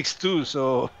move 6 too,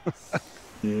 so...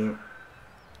 Yeah.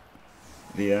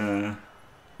 The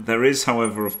There is,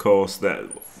 however, of course, that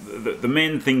the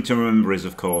main thing to remember is,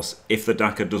 of course, if the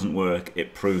Daka doesn't work,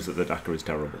 it proves that the Daka is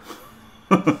terrible.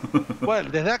 Well,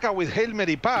 the Daka with Hail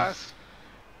Mary pass.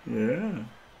 Yeah.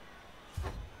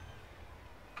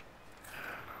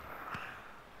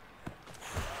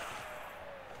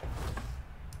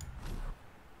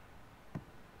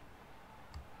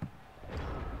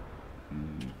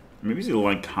 Maybe he'll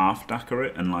like half Daka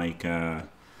it and like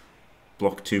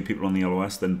block 2 people on the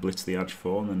LOS, then blitz the Edge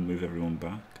 4 and then move everyone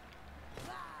back.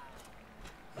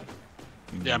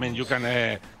 Yeah, I mean, you can.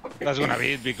 That's gonna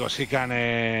be it because he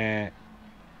can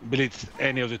blitz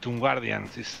any of the Tomb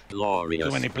Guardians. It's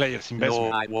too many players investment.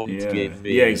 No, I won't Yeah, give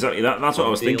yeah, in exactly. That's what I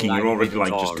was thinking. until You're I'm already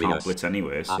like just can't victorious, blitz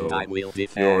anyway, so and I will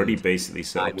you're already defend. basically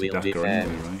set I up to will Daka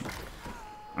defend. anyway, right?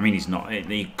 I mean, he's not.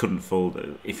 He couldn't fold.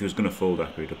 If he was going to fold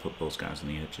Daka, he'd have put those guys on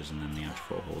the edges and then the Edge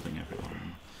 4 holding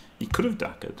everyone. He could have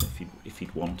Daka'd if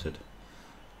he'd wanted,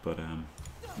 but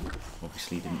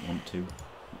obviously he didn't want to,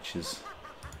 which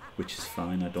is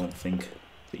fine. I don't think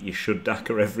that you should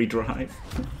Daka every drive.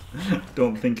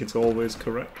 Don't think it's always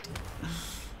correct.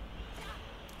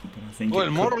 But I think Well,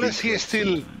 more or less, he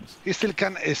still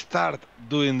can start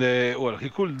doing the. Well, he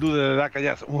could do the Daka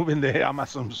just moving the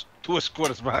Amazons 2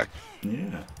 squares back.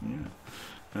 Yeah, yeah.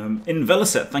 In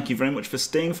Velaset, thank you very much for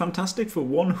staying fantastic for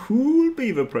 1 whole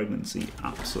beaver pregnancy.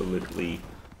 Absolutely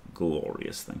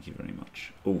glorious. Thank you very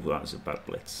much. Oh, that was a bad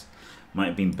blitz. Might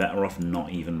have been better off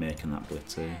not even making that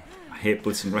blitz. I hate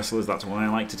blitzing wrestlers. That's why I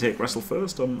like to take wrestle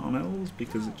first on L's,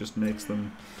 because it just makes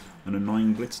them an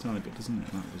annoying blitz target, doesn't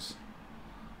it?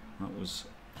 That was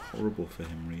horrible for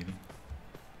him, really.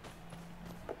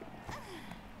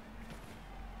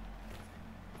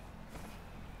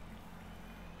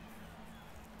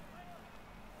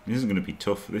 This is going to be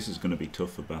tough. This is going to be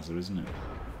tough for Baza, isn't it?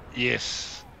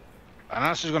 Yes. And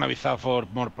also it's going to be tough for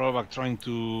Moreplovac trying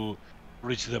to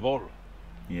reach the ball.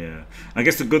 Yeah. I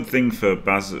guess the good thing for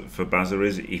Baza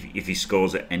is if he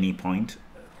scores at any point,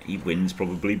 he wins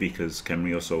probably because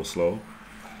Khemri are so slow.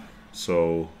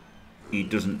 So he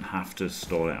doesn't have to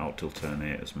stall it out till turn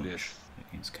 8 as much. Yes.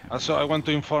 Against Khemri. Also, I want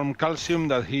to inform Calcium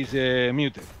that he's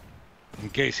muted. In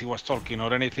case he was talking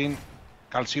or anything,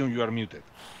 Calcium, you are muted.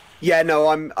 Yeah, no,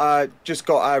 I'm just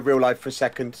got real life for a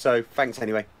second, so thanks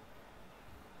anyway.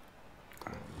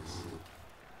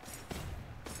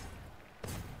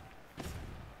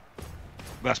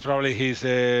 That's probably his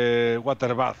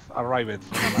water bath arrived.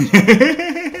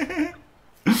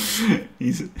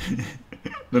 He's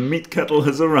the meat kettle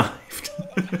has arrived.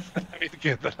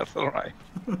 That's all right.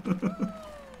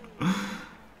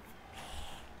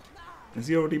 Has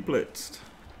he already blitzed?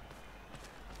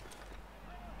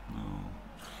 No.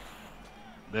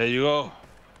 There you go.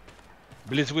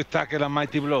 Blitz with tackle and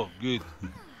mighty blow. Good.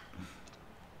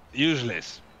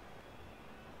 Useless.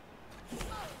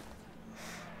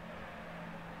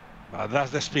 But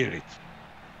that's the spirit.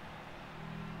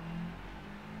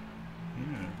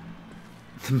 Yeah.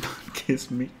 The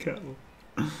monkey's meat kettle.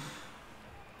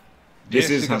 This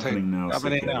is happening now.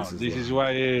 Happening now. This is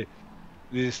why this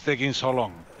is taking so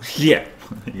long. Yeah,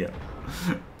 yeah.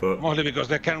 But Mostly because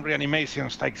the Khemri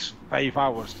animations takes 5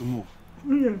 hours to move.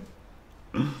 yeah.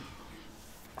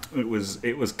 It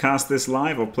was cast this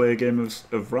live or play a game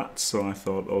of rats, so I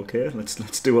thought, okay, let's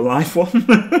do a live one.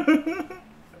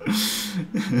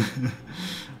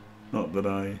 Not that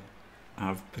I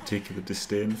have particular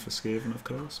disdain for Skaven, of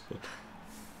course, but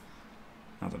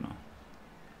I don't know.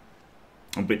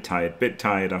 I'm a bit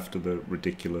tired after the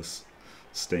ridiculous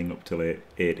staying up till 8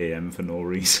 AM for no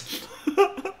reason.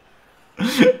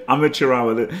 Amateur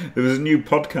Hour. There was a new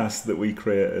podcast that we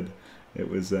created. It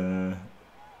was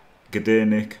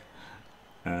Gdanik,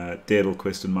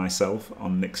 Dadelquist and myself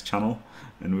on Nick's channel,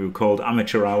 and we were called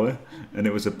Amateur Hour, and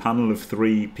it was a panel of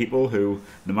 3 people who,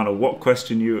 no matter what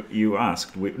question you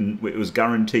asked, it was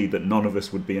guaranteed that none of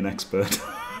us would be an expert.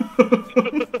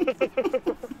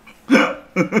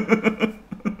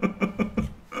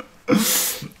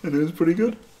 And it was pretty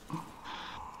good.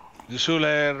 You should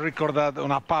record that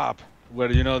on a pub where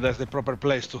you know that's the proper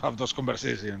place to have those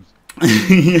conversations.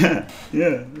 yeah,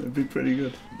 it'd be pretty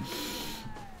good.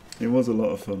 It was a lot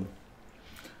of fun.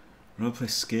 I'll play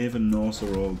Skaven, Norse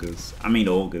or Ogres. I mean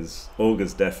Ogres.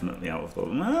 Ogres definitely out of the...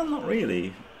 Well, not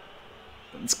really.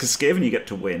 It's because Skaven you get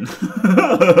to win.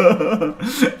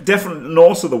 Definitely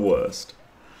Norse are the worst.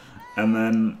 And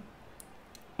then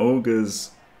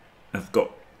Ogres have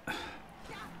got...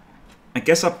 I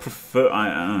guess I prefer...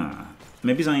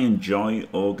 maybe I enjoy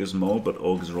Ogres more, but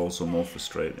Ogres are also more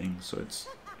frustrating. So it's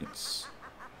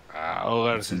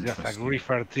Ogres is just a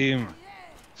griefer team.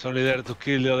 It's only there to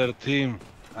kill the other team,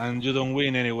 and you don't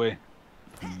win anyway.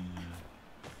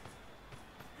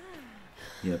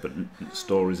 Yeah, but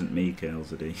Store isn't Mikael,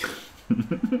 is he?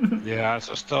 Yeah,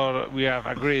 so Store, we have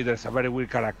agreed that's a very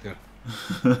weird character.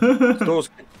 Store's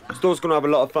going to have a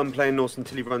lot of fun playing Norse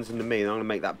until he runs into me, and I'm going to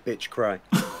make that bitch cry.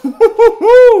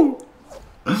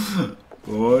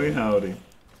 Boy, howdy.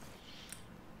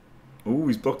 Oh,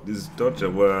 he's blocked his dodge.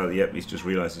 Well, yep, he's just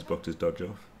realised he's blocked his dodge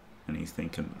off. And he's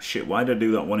thinking, shit, why did I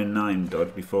do that 1 in 9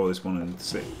 dodge before this 1 in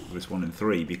 6, this 1 in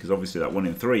 3? Because obviously that 1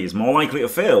 in 3 is more likely to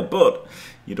fail, but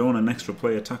you don't want an extra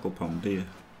player tackle pom, do you?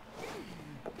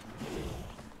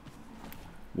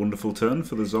 Wonderful turn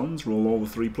for the Zons. Roll all the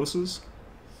 3 pluses.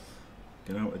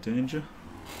 Get out of danger.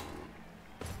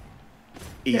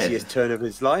 Easiest turn of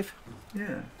his life.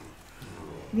 Yeah.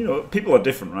 You know, people are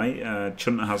different, right?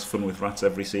 Chunter has fun with rats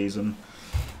every season.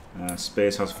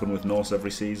 Space has fun with Norse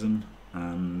every season.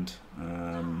 And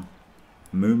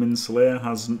Moomin Slayer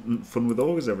has fun with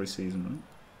ogres every season, right?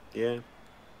 Yeah.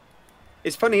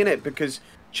 It's funny, isn't it? Because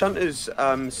Chunter's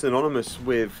synonymous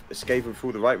with Skaven for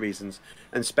all the right reasons,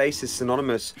 and Space is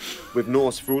synonymous with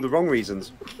Norse for all the wrong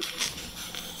reasons.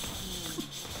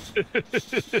 I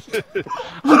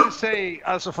would say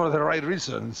also for the right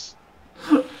reasons.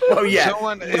 Oh yeah,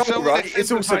 If someone right. It's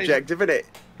all subjective, isn't it?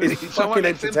 It's fucking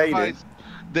entertaining.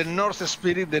 The Norse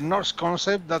spirit, the Norse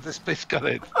concept, that's the Space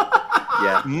Cadet.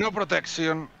 Yeah. No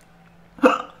protection,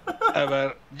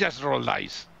 ever, just roll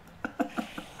dice.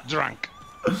 Drunk.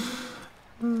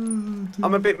 I'm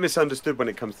a bit misunderstood when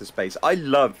it comes to space. I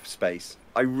love space.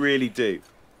 I really do.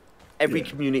 Every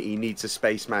community needs a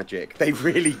space magic. They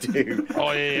really do.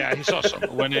 Oh yeah, he's awesome.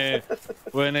 When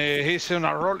he's on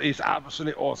a roll, he's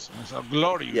absolutely awesome. It's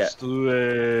glorious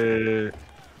to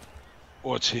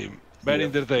watch him. Very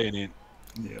entertaining.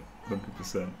 Yeah,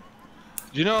 100%.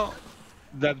 You know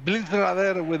that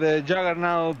Blitzradar with the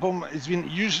Juggernaut bomb has been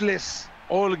useless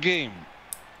all game.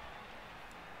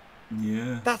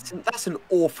 Yeah. That's an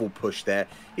awful push there.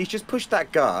 He's just pushed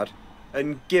that guard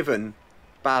and given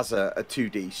Baza a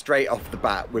 2D straight off the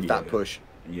bat with that push.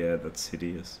 Yeah, that's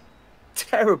hideous.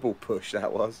 Terrible push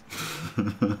that was.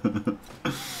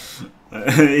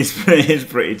 It's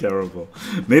pretty terrible.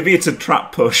 Maybe it's a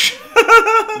trap push.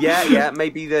 yeah.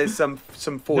 Maybe there's some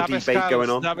 4D bait going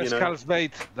on. Dabescal's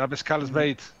bait. Dabescal's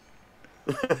bait.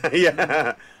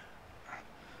 Yeah.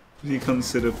 Do you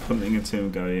consider punting a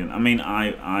Tomb Guardian? I mean,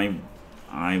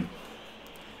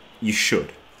 you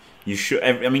should. You should.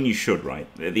 I mean, you should, right?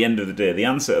 At the end of the day, the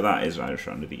answer to that is, Irish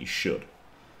Rounder, that you should.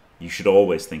 You should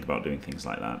always think about doing things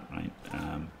like that, right?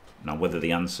 Now, whether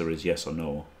the answer is yes or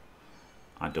no,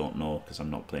 I don't know, because I'm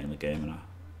not playing the game and I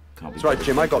can't be... That's right,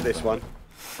 Jim, I got this one.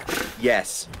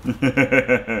 Yes.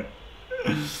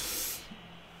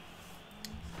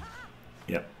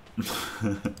 Yep.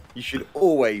 You should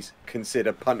always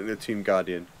consider punting the Tomb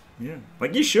Guardian. Yeah,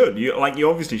 like you should. You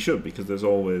obviously should, because there's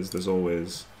always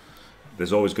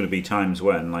going to be times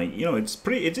when, like, you know, it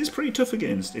is pretty tough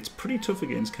against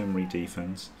Khemri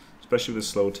defense, especially with a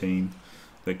slow team.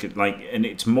 They could, like, and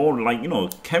it's more like, you know,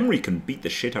 Khemri can beat the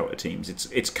shit out of teams.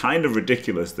 It's kind of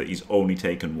ridiculous that he's only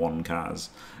taken 1 Kaz,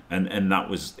 and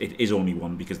it is only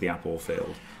 1 because the Apo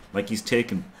failed. Like, he's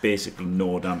taken basically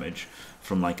no damage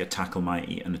from like a tackle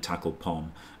mighty and a tackle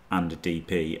pom and a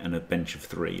DP and a bench of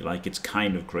 3. Like, it's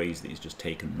kind of crazy that he's just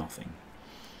taken nothing.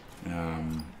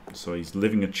 So he's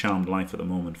living a charmed life at the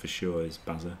moment for sure, is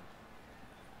Baza.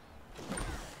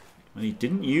 Well, he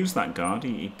didn't use that guard.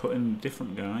 He put in a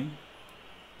different guy.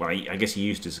 Well, I guess he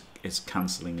used his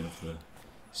cancelling of the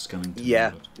Skellington.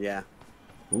 Yeah, guard. yeah.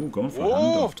 Ooh, going for a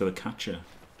handoff to the catcher.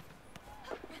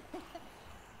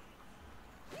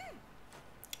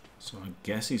 So I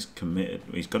guess he's committed.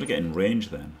 He's got to get in range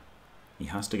then. He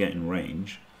has to get in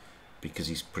range because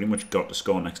he's pretty much got to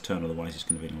score next turn, otherwise he's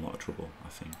going to be in a lot of trouble, I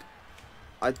think.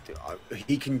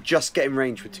 He can just get in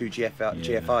range with 2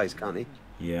 GFIs, can't he?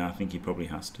 Yeah, I think he probably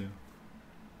has to.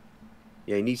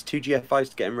 Yeah, he needs 2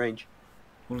 GFIs to get in range.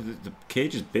 Well, the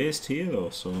cage is based here though,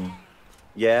 so...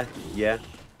 Yeah.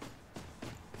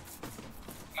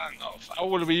 I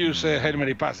will use Hail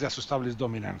Mary pass just to establish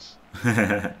dominance.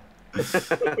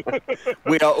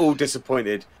 We are all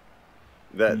disappointed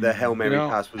that the Hail Mary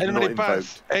pass was Hail not Mary invoked.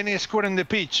 pass, any square in the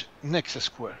pitch, next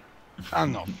square.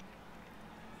 Enough.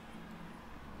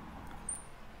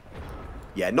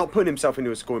 Yeah, not putting himself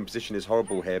into a scoring position is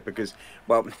horrible here because,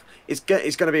 well, it's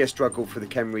going to be a struggle for the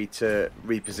Khemri to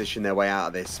reposition their way out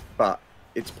of this, but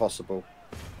it's possible.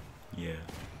 Yeah.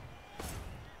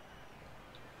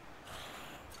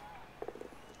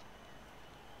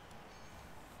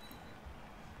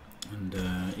 And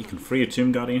he can free a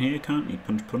Tomb Guardian here, can't he?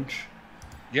 Punch.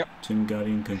 Yep. Tomb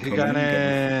Guardian can come in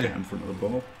and get in front of the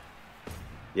ball.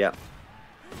 Yeah.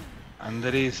 And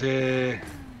there is a...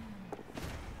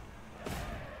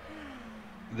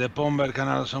 The bomber can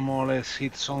also more or less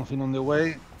hit something on the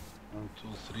way. 1, 2,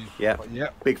 3, 4, Yeah. 5. Yeah.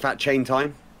 Big fat chain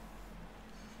time.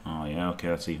 Oh yeah, okay,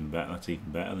 that's even better. That's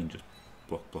even better than just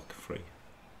block free.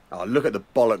 Oh, look at the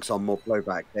bollocks on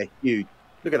Moreplovac. They're huge.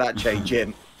 Look at that change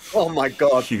in. Oh my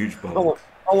god. Huge ball.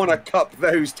 I want to cup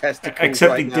those testicles. Except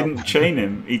right he now. didn't chain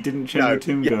him. He didn't chain the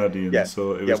Tomb Guardian,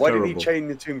 so it was why terrible. didn't he chain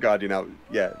the Tomb Guardian out?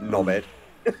 Yeah, knobhead.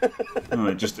 No,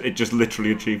 it just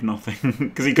literally achieved nothing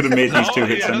because he could have made these two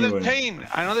hits anyway.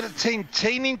 Another chain,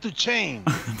 chaining to chain.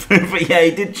 But yeah,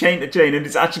 he did chain to chain, and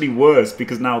it's actually worse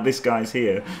because now this guy's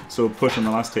here, so push on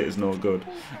the last hit is no good,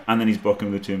 and then he's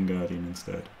blocking the Tomb Guardian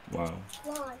instead. Wow.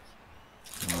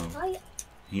 Wow.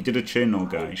 He did a chain, no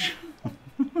guys.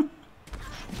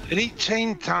 3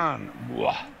 chain turn.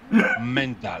 Wow.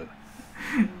 Mental.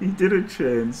 He did a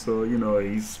chain, so you know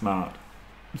he's smart.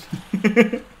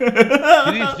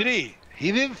 3.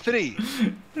 He did 3.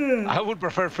 I would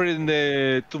prefer freeing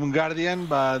the Tomb Guardian,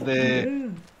 but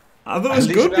the. I thought it was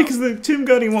good because the Tomb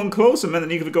Guardian one closer meant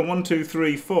that you could have gone 1, 2,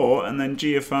 3, 4, and then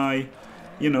GFI,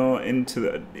 you know, into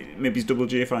the maybe he's double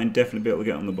GFI and definitely be able to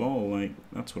get on the ball. Like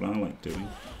that's what I like doing.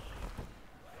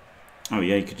 Oh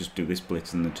yeah, you could just do this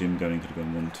blitz and the Tomb Guardian could have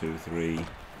gone 1, 2, 3,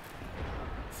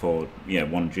 4. Yeah,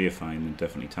 1 GFI and then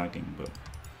definitely tagging, but.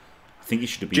 I think he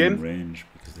should have been in range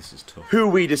because this is tough. Who are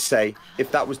we to say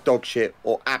if that was dog shit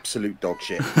or absolute dog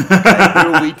shit? Okay,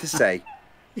 who are we to say?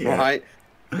 Yeah. Right?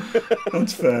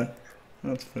 That's fair.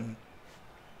 That's fair.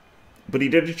 But he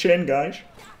did a chain, guys.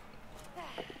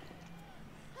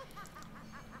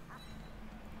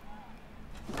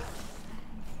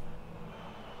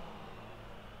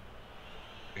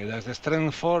 Okay, that's the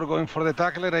strength 4 going for the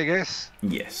tackler, I guess.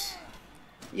 Yes.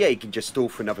 Yeah, he can just stall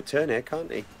for another turn here, can't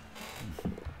he?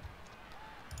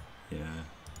 Yeah.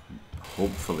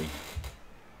 Hopefully.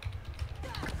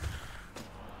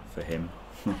 For him.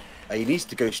 He needs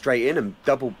to go straight in and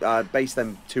double base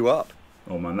them 2 up.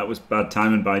 Oh man, that was bad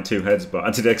timing by 2 heads, but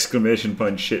I did exclamation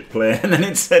point shit play and then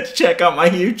it said check out my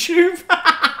YouTube.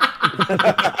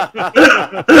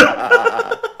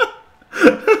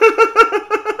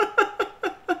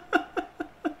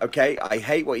 Okay, I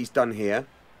hate what he's done here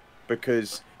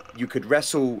because you could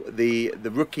wrestle the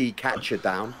rookie catcher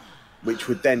down, which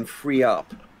would then free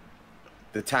up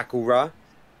the tackle Ra.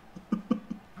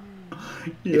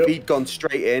 If he'd gone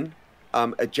straight in,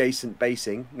 adjacent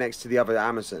basing next to the other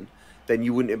Amazon, then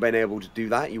you wouldn't have been able to do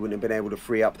that. You wouldn't have been able to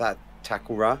free up that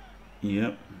tackle Ra.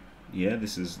 Yep. Yeah,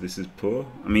 this is poor.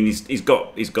 I mean, he's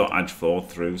got Edge 4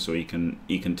 through, so he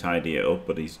can tidy it up,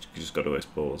 but he's just got to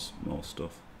expose more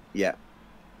stuff. Yeah.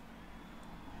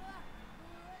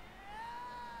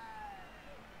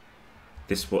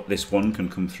 This one can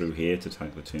come through here to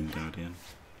tag the Tomb Guardian.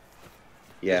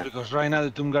 Yeah. Because right now the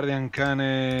Tomb Guardian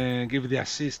can give the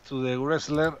assist to the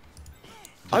wrestler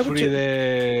to free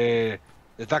the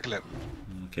tackler.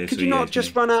 Okay, Could so you not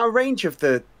just run out of range of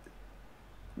the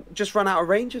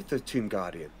Tomb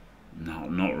Guardian? No,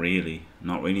 not really.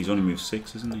 Not really. He's only moved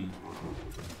 6, isn't he?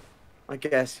 I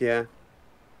guess, yeah.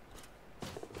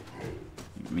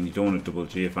 I mean, you don't want to double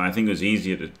GFI. I think it was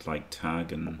easier to like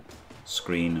tag and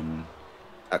screen and.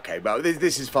 Okay, well,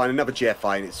 this is fine. Another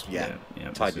GFI, and it's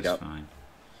tidied up. Fine.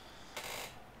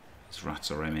 His rats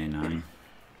are MA9.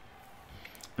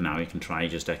 And now he can try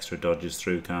just extra dodges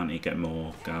through, can't he? Get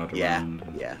more guard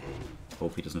around. Yeah.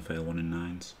 Hope he doesn't fail 1 in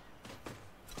 9s.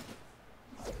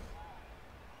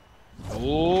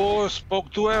 Oh,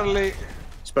 spoke too early.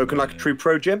 Spoken like a true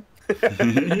pro, Jim.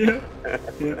 Yeah.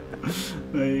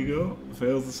 There you go.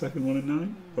 Fails the second 1 in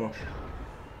 9. Bosh.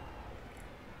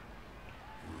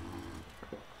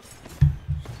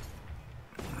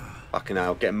 Fucking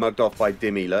hell, getting mugged off by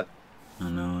Dimmy, look. I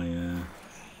know, yeah.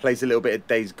 Plays a little bit of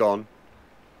Days Gone.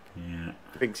 Yeah.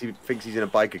 Thinks he's in a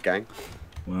biker gang.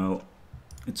 Well,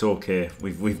 it's okay.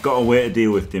 We've got a way to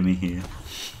deal with Dimmy here.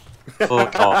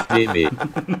 Fuck off, Dimmy.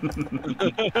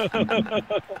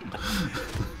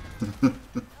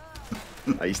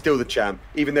 He's still the champ,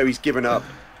 even though he's given up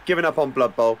on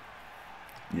Blood Bowl.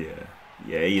 Yeah,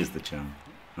 he is the champ.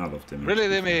 I love Dimmy. Really,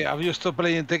 Demi? Have you stopped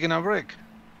playing taking a break?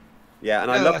 Yeah,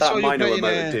 and I Yeah, love I that saw you minor playing,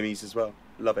 remote of Dimmy's as well.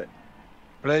 Love it.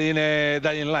 Playing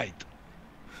Dying Light.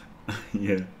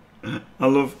 Yeah. I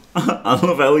love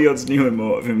Elliot's new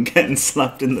emote of him getting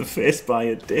slapped in the face by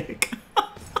a dick.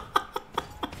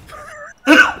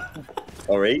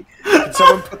 Sorry. Can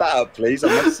someone put that up, please? I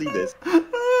must see this.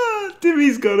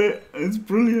 Dimmy's got it. It's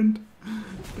brilliant.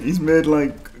 He's made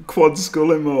like quad skull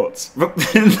emotes. But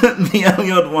the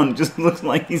Elliot one just looks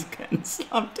like he's getting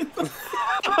slapped in the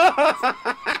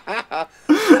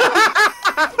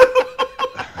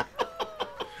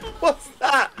What's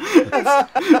that?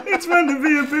 It's meant to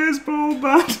be a baseball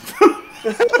bat.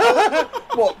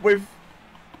 What, with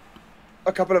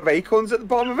a couple of acorns at the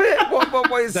bottom of it?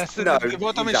 What is... That's no, the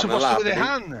bottom he's is having a supposed to be the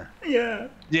laugh, hand. Yeah.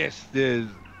 Yes, yes.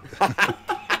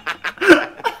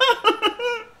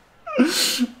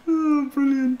 Oh,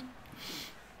 brilliant.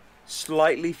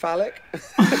 Slightly phallic.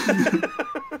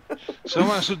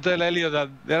 Someone should tell Elliot that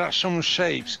there are some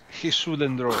shapes he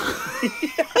shouldn't draw.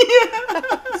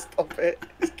 Stop it.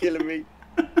 It's killing me.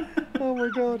 Oh my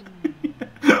god.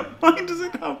 Why does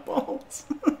it have balls?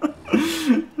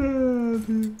 Oh,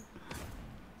 dear.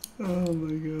 Oh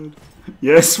my god.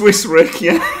 Yeah, Swiss Rick,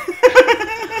 yeah.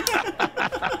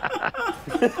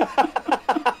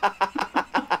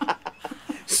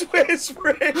 Swiss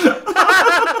Rick.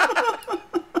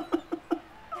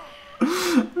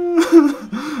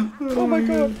 Oh my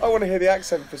god. I want to hear the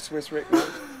accent for Swiss Rick now.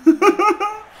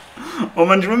 Oh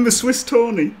man, do you remember Swiss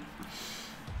Tony?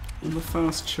 On the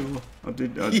fast show.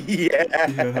 Yeah.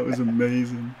 Yeah, that was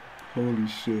amazing. Holy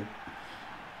shit.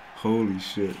 Holy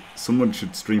shit. Someone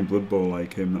should stream Blood Bowl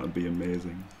like him, that would be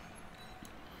amazing.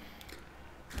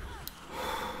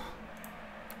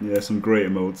 Yeah, some great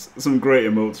emotes. Some great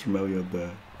emotes from Elliot there.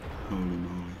 Holy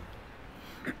moly.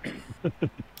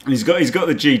 He's got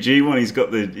the GG one, he's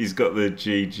got the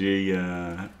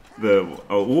GG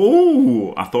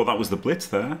oh, I thought that was the blitz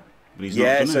there. But he's not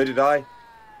done so it. did I.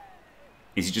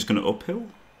 Is he just gonna uphill?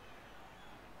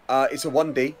 It's a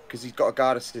 1D because he's got a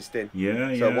guard assist in.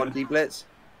 Yeah, So yeah. 1D blitz.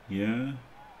 Yeah.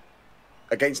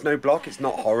 Against no block, it's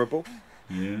not horrible.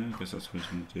 Yeah, I guess that's what he's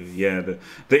going to do. Yeah,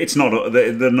 it's not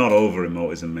the not over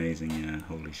emote is amazing. Yeah,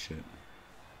 holy shit,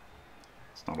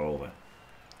 it's not over.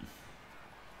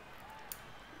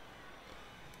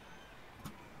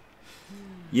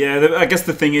 Yeah, I guess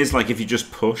the thing is, like, if you just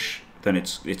push, then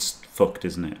it's fucked,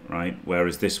 isn't it? Right.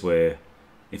 Whereas this way,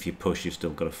 if you push, you've still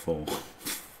got a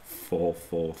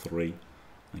 4-4-4-3.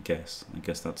 I guess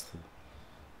that's the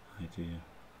idea.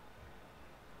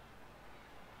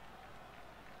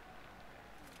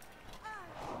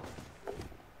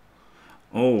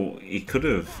 Oh, he could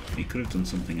have done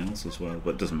something else as well, but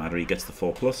it doesn't matter. He gets the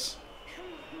 4+.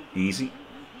 Easy.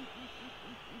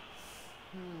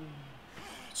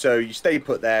 So you stay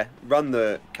put there, run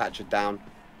the catcher down,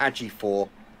 add G4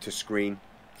 to screen.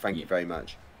 Thank you very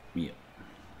much. Yeah.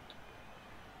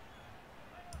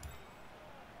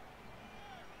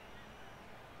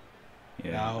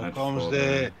 Yeah. Now comes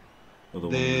the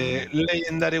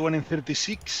legendary one in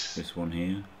 36. This one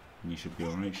here, and you should be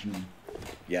alright, shouldn't you?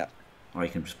 Yeah. Oh, he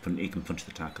can punch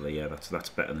the tackler. Yeah, that's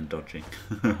better than dodging.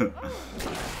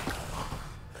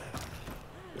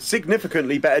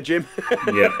 Significantly better, Jim.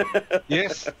 Yeah.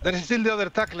 Yes, there is still the other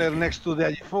tackler next to the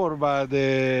IG4, but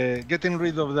getting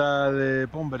rid of the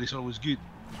bomber is always good.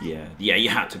 Yeah, you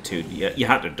had to you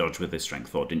had to dodge with the strength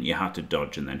 4, didn't you? You had to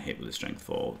dodge and then hit with the strength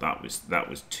 4. That was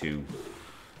too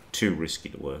risky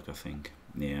to work, I think.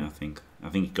 Yeah, I think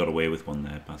he got away with one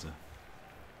there, Bazza.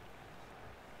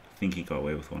 I think he got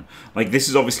away with one. Like, this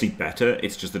is obviously better.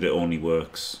 It's just that it only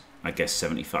works, I guess,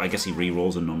 75. I guess he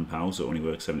re-rolls a non-pow, so it only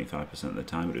works 75% of the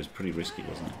time. But it was pretty risky,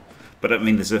 wasn't it? But I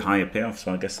mean, there's a higher payoff,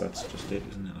 so I guess that's just it,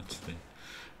 isn't it?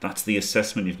 That's the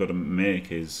assessment you've got to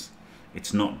make. Is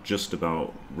it's not just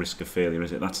about risk of failure,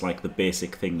 is it? That's like the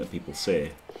basic thing that people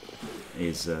say.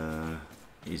 Is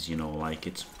you know, like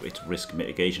it's risk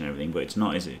mitigation and everything, but it's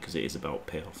not, is it? Because it is about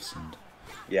payoffs and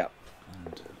yeah,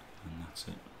 and that's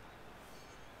it.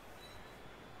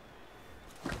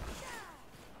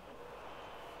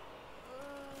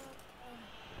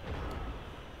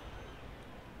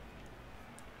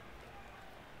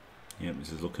 Yeah,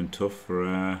 this is looking tough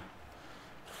for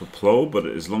Plo, but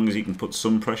as long as he can put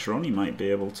some pressure on, he might be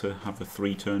able to have a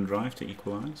 3-turn drive to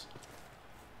equalise.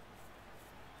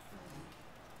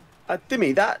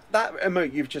 Dimmy, that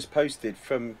emote you've just posted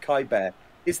from Kai Bear,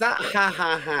 is that ha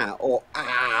ha ha or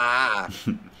ah?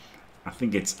 I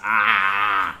think it's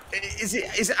ah. Is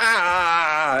it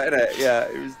ah? Isn't it? Yeah,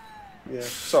 it was. Yeah,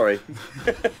 sorry.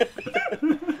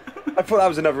 I thought that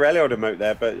was another Eliod emote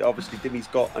there, but obviously Dimmy's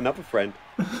got another friend.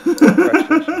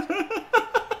 Congratulations.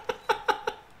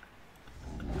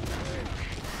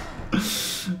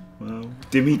 Well,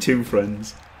 Dimmy 2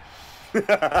 friends.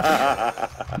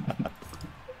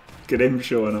 Get him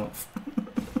showing off.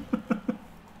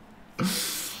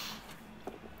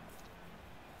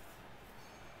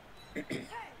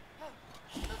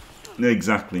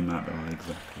 Exactly, Matt. Oh,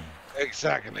 exactly.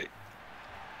 Exactly.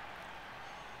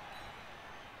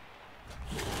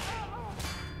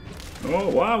 Oh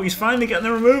wow, he's finally getting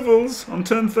the removals on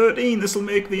turn 13. This will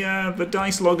make the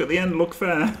dice log at the end look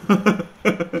fair.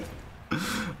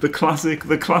 the classic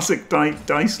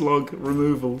dice log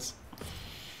removals.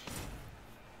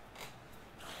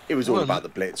 It was all about the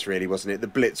blitz, really, wasn't it? The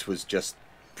blitz was just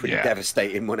pretty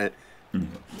devastating, wasn't it?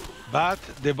 But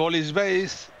the ball is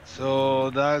base, so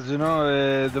that's, you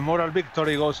know, the moral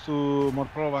victory goes to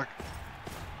Moreplovac.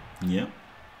 Yeah.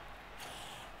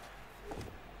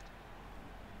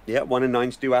 Yeah, 1 and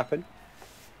 9s do happen.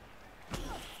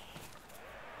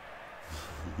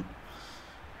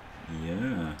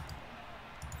 Yeah.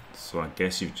 So I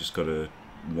guess you've just got a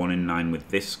 1 in 9 with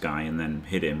this guy and then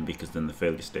hit him, because then the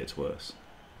failure state's worse.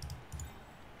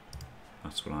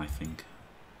 That's what I think.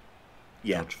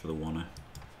 Yeah. Dodge for the 1er.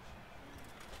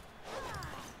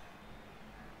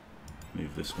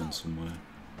 Move this one somewhere.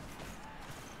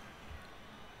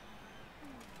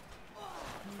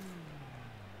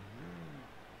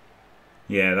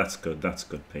 Yeah, that's good. That's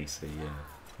good, PC.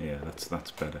 Yeah, yeah,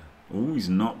 that's better. Oh, he's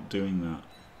not doing that.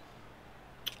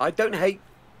 I don't hate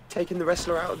taking the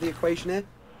wrestler out of the equation here.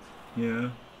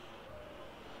 Yeah.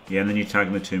 Yeah, and then you're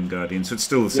tagging the Tomb Guardian, so it's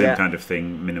still the same kind of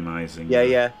thing, minimising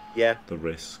the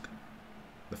risk.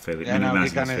 The failure, Yeah,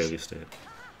 minimising the failure state.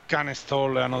 Can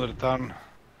stall another turn.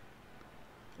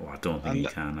 Oh, I don't think he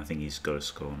can. I think he's got to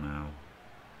score now.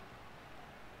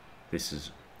 This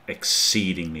is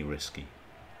exceedingly risky.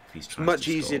 If he's trying Much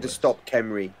easier to stop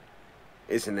Khemri,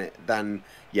 isn't it? Than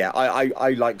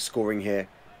I like scoring here.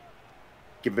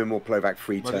 Give him more Moreplovac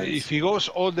free But turns. if he goes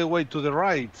all the way to the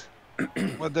right,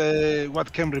 what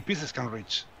Khemri pieces can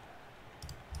reach?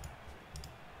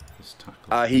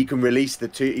 He can release the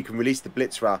two. He can release the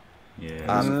Blitzra.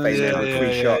 Yeah. Based on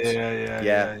 3 shots.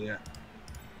 Yeah.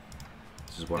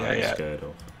 This is what I'm scared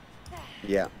of.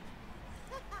 Yeah.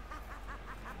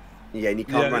 Yeah, and you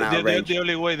can't run out of range. The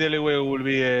only way will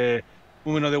be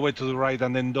moving all the way to the right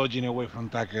and then dodging away from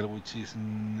tackle, which is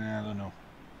I don't know.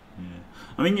 Yeah.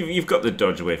 I mean, you've got the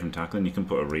dodge away from tackle, and you can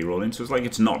put a reroll in, so it's like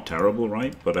it's not terrible,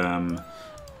 right? But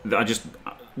I just,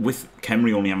 with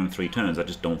Khemri only having 3 turns, I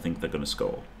just don't think they're going to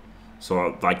score.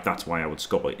 So like that's why I would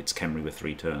score. It's Khemri with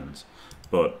 3 turns,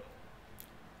 but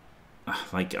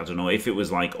like I don't know, if it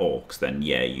was like Orcs, then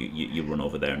yeah, you run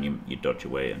over there and you dodge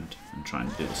away and try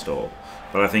and do the stall.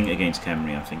 But I think against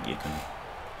Khemri, I think you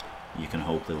can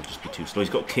hope they'll just be too slow. He's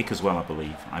got kick as well, I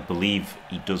believe. I believe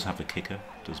he does have a kicker.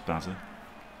 Does Baza?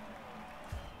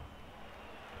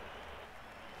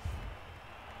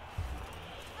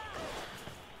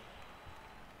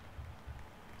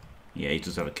 Yeah, he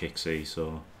does have a kick, see,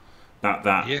 so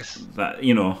that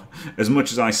you know, as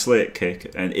much as I slate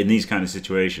kick, and in these kind of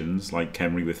situations, like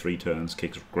Khemri with 3 turns,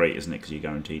 kick's great, isn't it? Because you're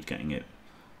guaranteed getting it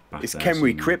back. It's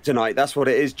Khemri kryptonite. That's what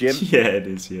it is, Jim. Yeah, it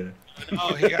is. Yeah.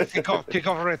 Oh, he got kick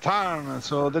off return,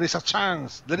 so there is a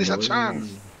chance. There is a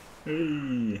chance.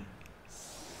 Hey.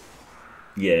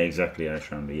 Yeah, exactly,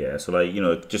 Ashrambi. Yeah, so like you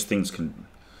know, just things can.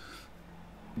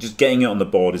 Just getting it on the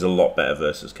board is a lot better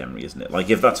versus Khemri, isn't it? Like,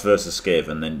 if that's versus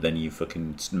Skaven, then you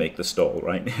fucking make the stall,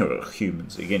 right?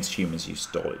 Humans. Against humans, you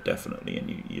stall it, definitely, and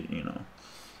you know.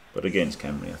 But against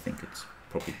Khemri, I think it's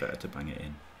probably better to bang it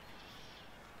in.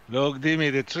 Look,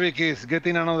 Dimi, the trick is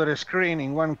getting another screen.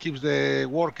 In one keeps the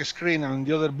work screen and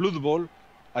the other bloodbowl,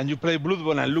 and you play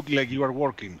bloodbowl and look like you are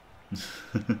working.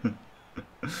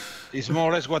 It's more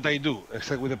or less what I do,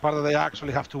 except with the part that I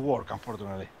actually have to work,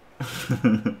 unfortunately.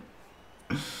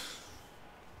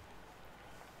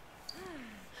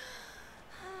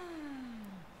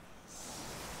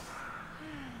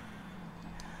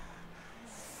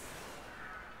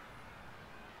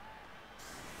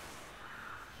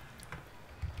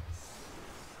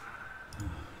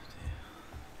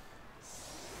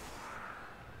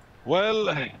 Well,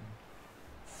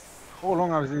 how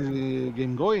long is this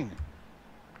game going?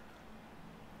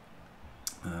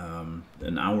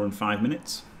 An hour and 5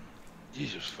 minutes.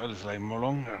 Jesus, feels like more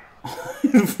longer.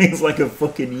 It feels like a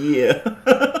fucking year.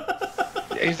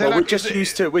 Well, we're just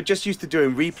used to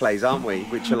doing replays, aren't we?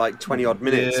 Which are like 20 odd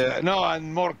minutes. No,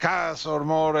 and more chaos or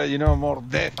more, more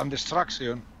death and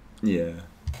destruction. Yeah.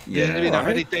 Yeah. It's been a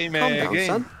very tame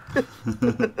game.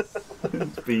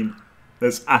 It's been.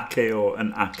 There's Akeo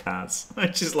and Akaz,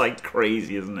 which is like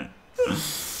crazy, isn't it?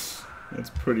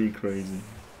 It's pretty crazy.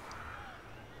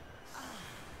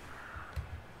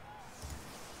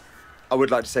 I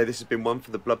would like to say this has been one for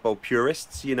the Blood Bowl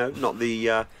purists, you know, not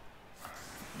the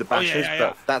bashers,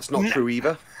 but that's not true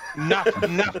either.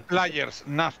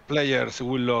 Enough players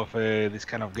will love this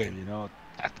kind of game, you know,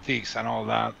 tactics and all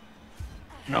that.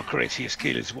 No crazy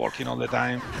skills working all the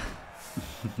time.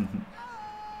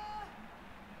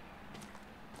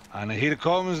 And here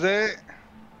comes the...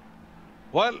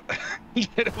 Well,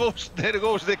 there goes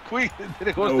the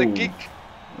kick.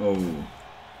 Oh.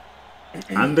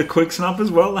 And the quick snap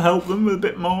as well to help them a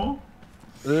bit more.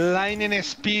 Lightning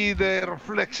speed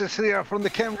reflexes here from the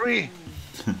Khemri.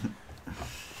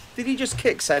 Did he just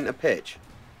kick centre pitch?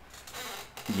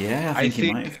 Yeah, I think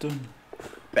he might have done.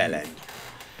 Bell end.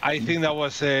 I think that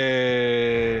was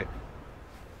the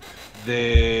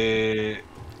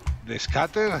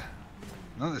scatter.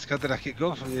 No, the scatter a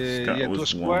kickoff. Yeah, 2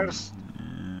 squares.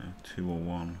 2 or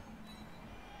 1.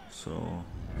 So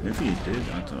maybe he did.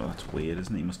 I don't know. That's weird,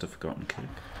 isn't it? He must have forgotten kick.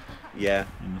 Yeah.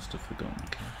 He must have forgotten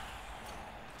kick.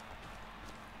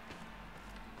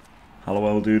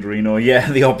 Hello, dude, Reno.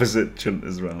 Yeah, the opposite.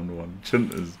 Chunter's round 1.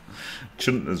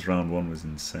 Chunter's round 1 was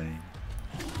insane.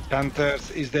 Chanters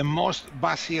is the most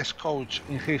busiest coach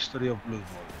in history of Blood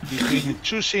Bowl. Between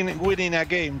choosing winning a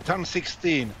game, turn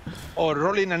 16, or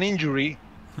rolling an injury,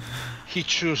 he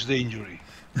chose the injury.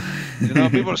 You know,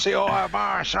 people say, "Oh,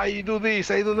 Bash, I do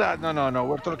this, I do that." No, no, no.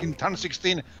 We're talking turn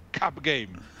 16 cup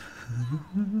game.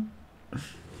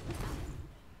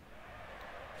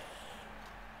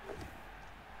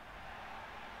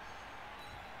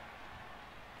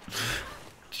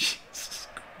 Jesus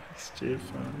Christ, J5.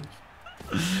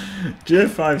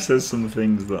 J5 says some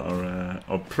things that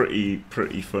are pretty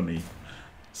funny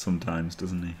sometimes,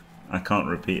 doesn't he? I can't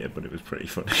repeat it, but it was pretty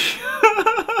funny.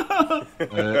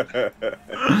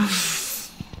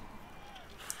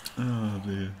 Oh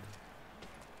dear.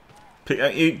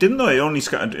 He didn't know. He only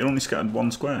scattered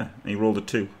 1 square. He rolled a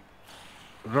 2.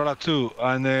 Roll a 2,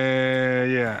 and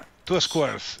yeah, 2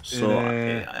 squares. So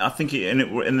I think he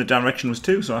in the direction was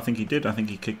 2. So I think he did. I think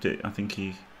he kicked it. I think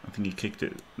he kicked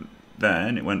it there,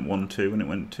 and it went 1-2, and it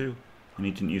went 2, and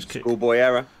he didn't use kick. Schoolboy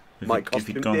error. If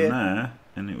he'd gone there,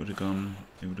 and it would have gone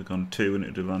 2, and it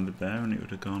would have landed there, and it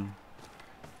would have gone.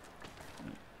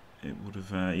 It would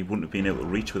have. He wouldn't have been able to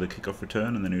reach with a kick-off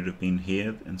return, and then he would have been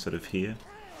here instead of here.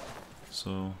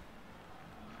 So,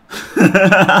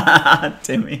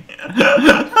 Timmy,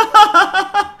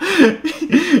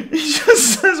 he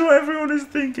just says what everyone is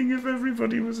thinking if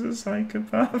everybody was a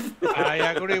psychopath. I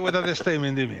agree with the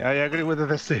statement, Timmy. I agree with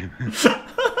the statement.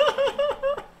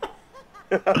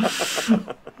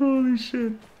 Holy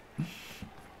shit.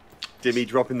 Dimmy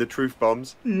dropping the truth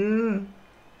bombs. Yeah.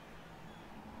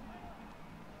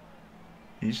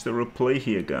 He's the replay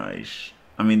here, guys.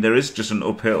 I mean, there is just an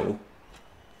uphill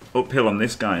on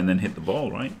this guy, and then hit the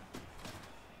ball, right?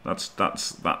 That's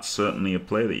certainly a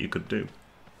play that you could do.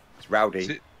 It's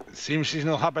rowdy. Seems it's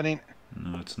not happening.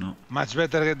 No, it's not. Much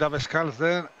better get double skulls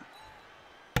there.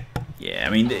 Yeah, I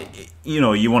mean, you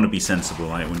know, you want to be sensible,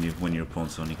 right? When your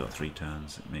opponent's only got 3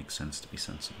 turns, it makes sense to be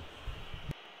sensible.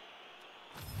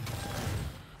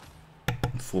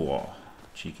 4.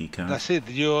 Cheeky card. That's it.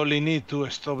 You only need to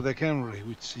stop the Khemri,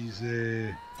 which is...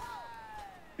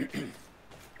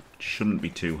 Shouldn't be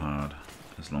too hard,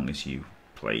 as long as you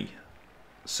play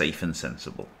safe and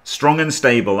sensible. Strong and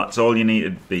stable, that's all you need to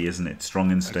be, isn't it?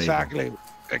 Strong and stable. Exactly.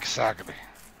 Exactly.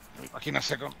 Back in a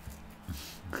second.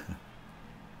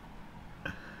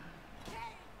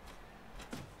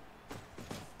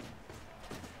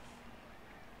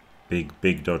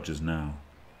 Big dodges now.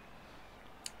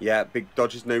 Yeah, big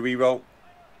dodges, no reroll.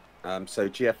 So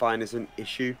GFI is an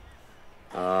issue.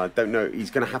 Don't know.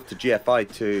 He's going to have to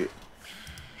GFI to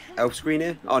elf screen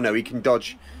here. Oh no, he can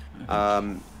dodge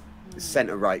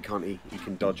centre right, can't he? He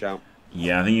can dodge out.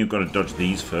 Yeah, I think you've got to dodge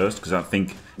these first, because I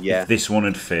think if this one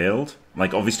had failed,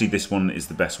 like obviously this one is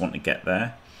the best one to get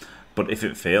there, but if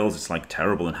it fails, it's like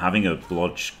terrible. And having a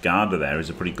blodge guarder there is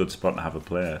a pretty good spot to have a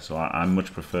player. So I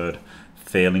much preferred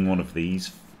failing one of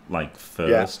these like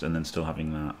first, and then still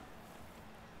having that.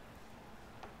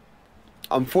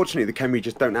 Unfortunately, the Khemri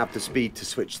just don't have the speed to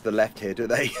switch to the left here, do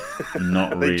they?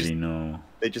 Not really, no.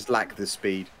 They just lack the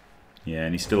speed. Yeah,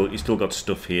 and he's still got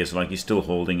stuff here, so like he's still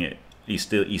holding it. He's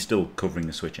still covering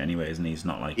the switch anyway, isn't he? He's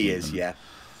not like he is, yeah.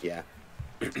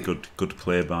 Good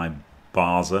play by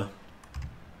Barza.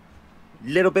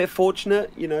 Little bit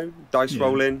fortunate, you know, dice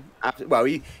rolling. Well,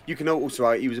 you can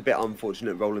also he was a bit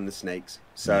unfortunate rolling the snakes,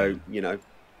 so you know,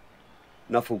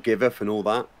 Nuffle giveth and all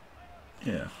that.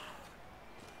 Yeah.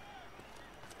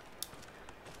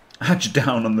 Hatch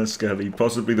down on the Skelly,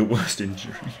 possibly the worst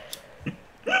injury.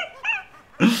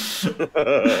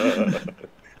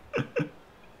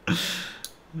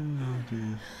 Oh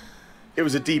dear. It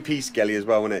was a DP Skelly as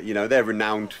well, wasn't it? You know, they're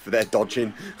renowned for their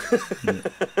dodging.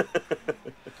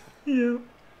 Yeah.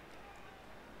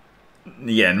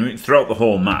 Yeah, and throughout the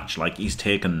whole match, like, he's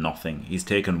taken nothing. He's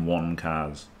taken 1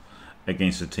 Kaz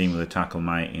against a team with a tackle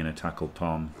mighty and a tackle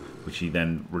pom, which he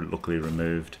then luckily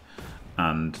removed,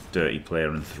 and dirty player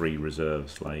and 3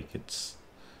 reserves. Like,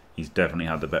 he's definitely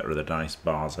had the better of the dice,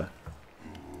 Barza.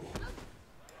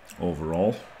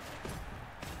 Overall.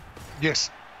 Yes.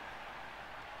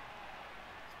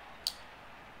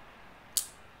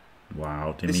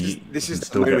 Wow, this is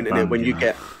the moment in it when you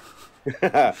get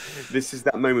This is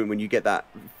that moment when you get that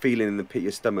feeling in the pit of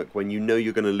your stomach when you know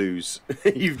you're going to lose.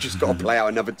 You've just got to play out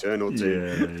another turn or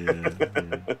two.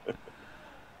 Yeah.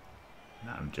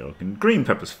 Nah, I'm joking. Green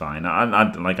pepper's fine.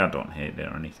 I don't hate it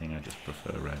or anything. I just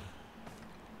prefer red.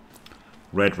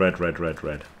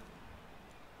 Red.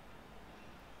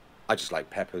 I just like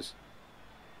peppers.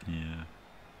 Yeah.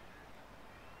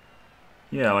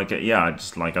 Yeah, like it. Yeah, I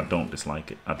don't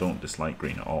dislike it. I don't dislike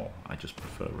green at all. I just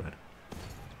prefer red.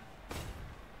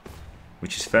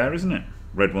 Which is fair, isn't it?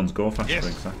 Red ones go faster, yes.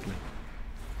 Exactly.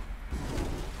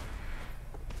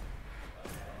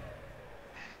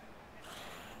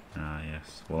 Ah,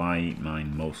 yes. Well, I eat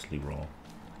mine mostly raw.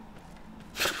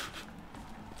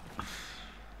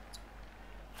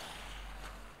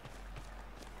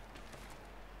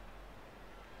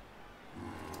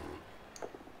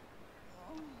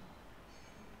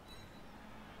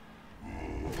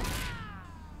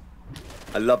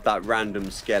 I love that random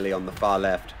skelly on the far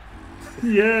left.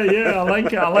 Yeah, I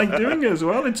like it. I like doing it as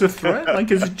well. It's a threat.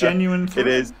 Like, it's a genuine threat.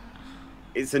 It is.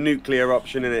 It's a nuclear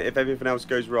option in it if everything else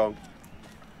goes wrong.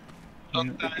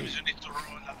 Sometimes you need to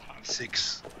roll at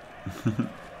 6.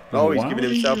 Oh, he's giving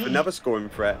himself another scoring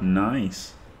threat.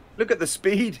 Nice. Look at the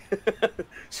speed.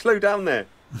 Slow down there.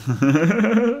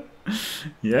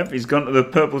 Yep, he's gone to the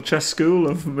Purple Chess School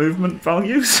of Movement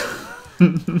Values.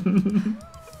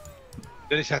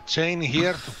 There is a chain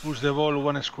here to push the ball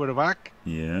 1 square back.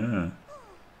 Yeah.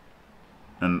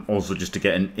 And also just to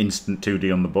get an instant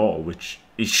 2D on the ball, which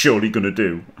he's surely going to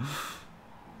do.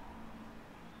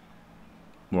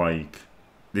 Like,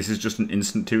 this is just an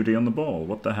instant 2D on the ball.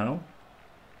 What the hell?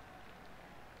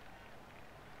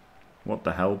 What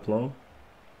the hell, Plo?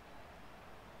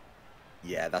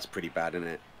 Yeah, that's pretty bad, isn't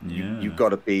it? Yeah. You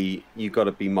gotta be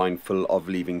mindful of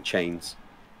leaving chains.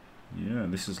 Yeah,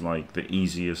 this is like the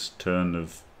easiest turn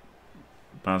of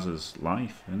Baz's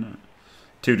life, isn't it?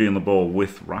 2D on the ball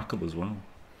with Rackle as well.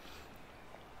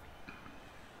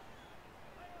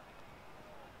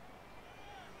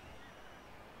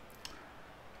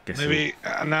 Guess Maybe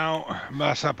now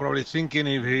Baza probably thinking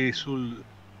if he should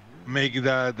make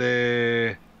that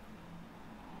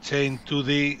chain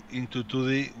 2D into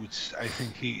 2D, which I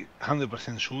think he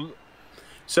 100% should.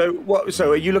 So what? So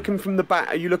are you looking from the back?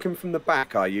 Are you looking from the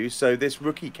back? Are you? So this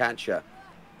rookie catcher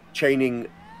chaining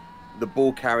the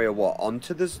ball carrier what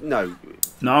onto this? No.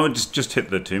 No, I would just hit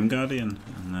the Tomb Guardian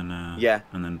and then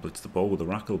and then blitz the ball with the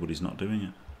Rackle, but he's not doing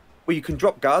it. Well, you can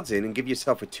drop guards in and give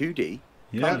yourself a 2D.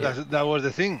 Yeah, that was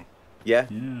the thing. Yeah.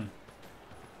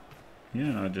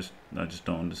 Yeah, I just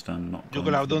don't understand not. You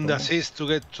could have done the assist to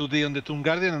get 2D on the Tomb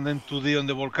Guardian and then 2D on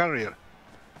the ball carrier.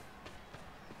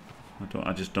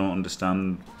 I just don't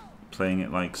understand playing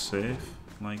it like safe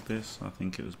like this. I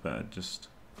think it was better just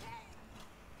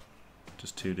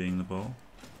 2Ding the ball,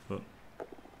 but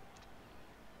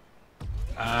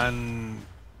and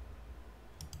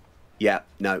the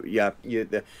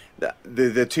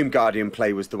Tomb Guardian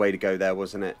play was the way to go there,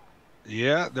 wasn't it?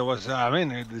 Yeah, there was. I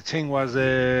mean, the chain was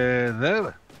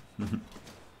there.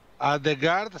 At the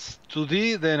guards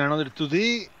 2D, then another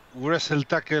 2D, wrestle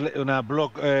tackle on a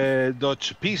block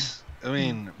dodge piece. I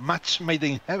mean, match made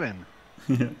in heaven.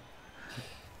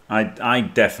 I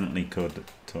definitely could,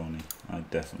 Tony. I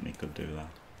definitely could do that.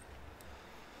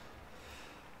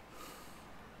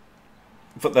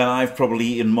 But then I've probably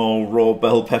eaten more raw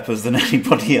bell peppers than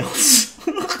anybody else.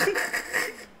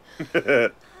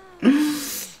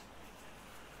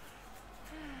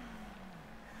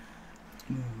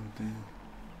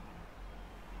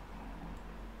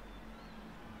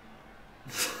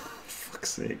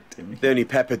 Sake, Dimmy. The only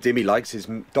pepper Dimmy likes is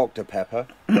Dr. Pepper.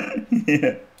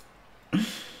 Yeah.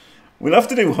 We'll have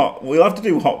to do hot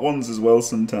ones as well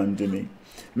sometime, Dimmy.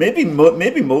 Maybe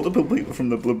multiple people from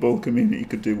the Blood Bowl community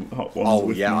could do hot ones.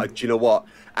 With me. Do you know what?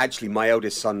 Actually, my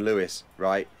eldest son Lewis,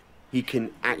 right? He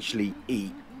can actually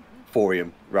eat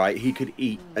thorium, right? He could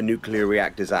eat a nuclear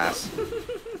reactor's ass,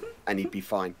 and he'd be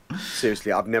fine.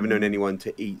 Seriously, I've never known anyone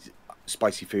to eat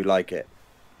spicy food like it.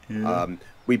 Yeah.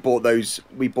 We bought those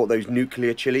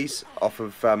nuclear chilies off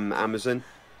of Amazon,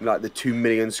 like the 2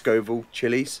 million Scoville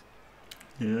chilies.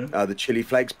 Yeah. The chili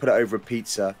flakes, put it over a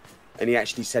pizza, and he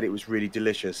actually said it was really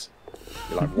delicious.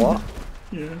 You're like, what?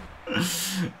 Yeah.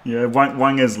 Yeah,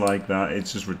 Wanger's like that.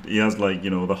 It's just, he has like,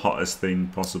 the hottest thing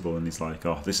possible, and he's like,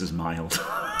 oh, this is mild.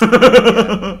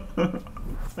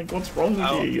 Like, what's wrong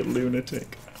with you, you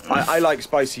lunatic? I like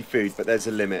spicy food, but there's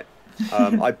a limit.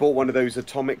 I bought one of those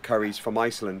atomic curries from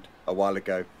Iceland a while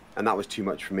ago, and that was too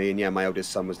much for me. And yeah, my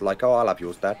eldest son was like, "Oh, I'll have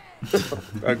yours, Dad."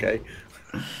 Okay.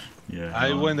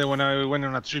 Yeah. When I went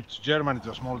on a trip to Germany to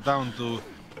a small town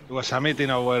it was a meeting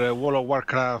of our World of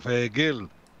Warcraft guild,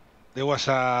 there was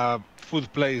a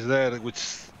food place there,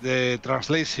 which the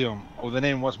translation of the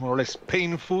name was more or less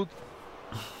pain food,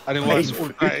 and it was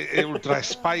ultra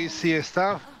spicy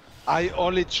stuff. I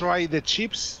only tried the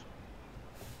chips,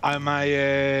 and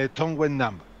my tongue went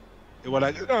numb. It was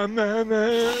like,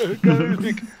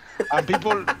 and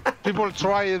people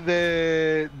try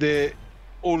the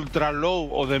ultra low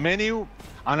of the menu,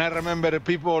 and I remember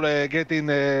people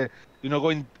getting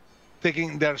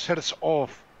taking their shirts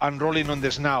off and rolling on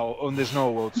the snow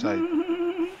outside.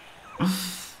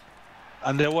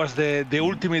 And there was the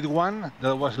ultimate one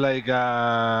that was like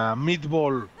a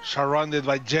meatball surrounded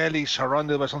by jelly,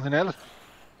 surrounded by something else.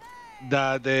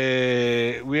 That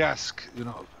we ask,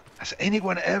 has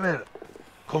anyone ever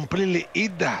completely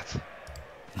eat that?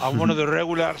 And one of the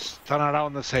regulars turned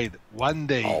around and said, one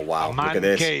day a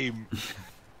man came.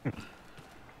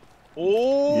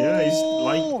 Oh! Yeah, he's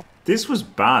like, this was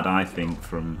bad, I think,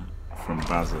 from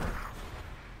Baza.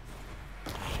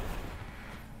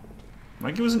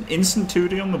 Like, it was an instant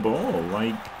 2D on the ball.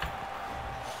 Like,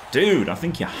 dude, I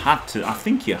think you had to.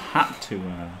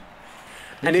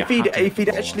 And if he'd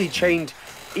actually chained,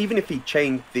 even if he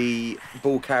chained the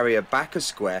ball carrier back a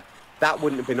square, that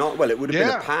wouldn't have been well. It would have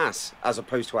been a pass as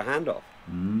opposed to a handoff.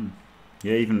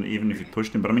 Yeah, even if he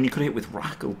pushed him, but I mean, you could hit with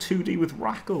Rackle, 2D with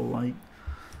Rackle, like,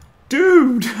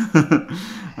 dude.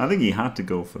 I think he had to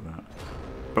go for that.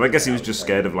 But I guess he was just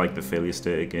scared of like the failure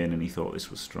state again, and he thought this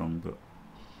was strong. But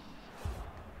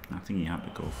I think he had to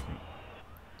go for it.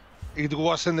 It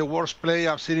wasn't the worst play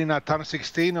I've seen in a turn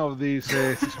 16 of this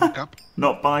season cup.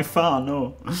 Not by far,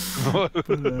 no. But,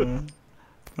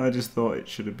 I just thought it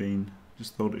should have been.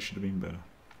 Just thought it should have been better.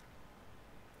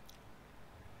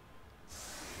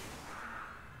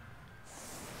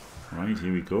 Right,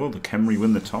 here we go. The Khemri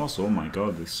win the toss. Oh my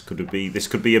god, this could be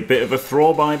a bit of a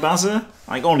throw by Baza.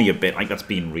 Like, only a bit. Like, that's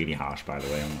being really harsh, by the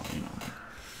way. I'm not,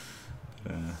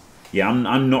 yeah,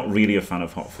 I'm not really a fan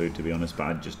of hot food, to be honest, but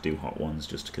I'd just do hot ones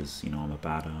just because, I'm a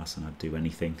badass and I'd do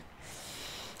anything.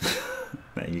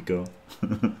 There you go.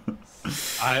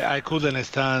 I couldn't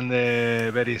stand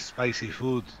very spicy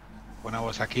food when I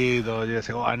was a kid or years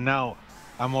ago, and now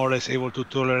I'm more or less able to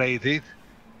tolerate it.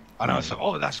 And I was like,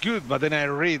 oh, that's good. But then I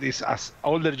read is as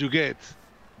older you get,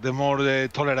 the more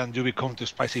tolerant you become to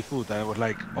spicy food. And I was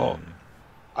like, oh,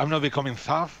 I'm not becoming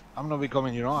tough. I'm not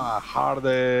becoming, a hard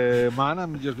man.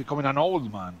 I'm just becoming an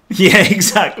old man. Yeah,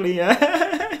 exactly. Yeah.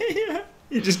 Yeah.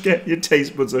 You just get your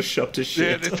taste buds are shot to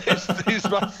shit. Yeah, the taste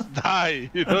buds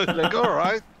die. It's like, all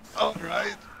right.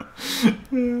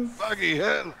 Fucking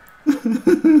hell.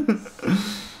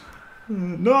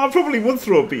 No, I probably would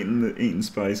throw up eating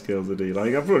spice girls a day.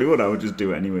 Like, I probably would. I would just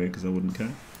do it anyway because I wouldn't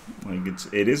care. Like,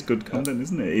 it is good content,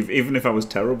 isn't it? Even if I was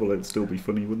terrible, it'd still be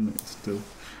funny, wouldn't it?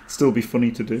 Still be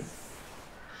funny to do.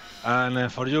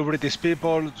 And for you British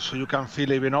people, so you can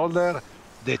feel even older,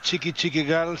 the cheeky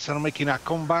girls are making a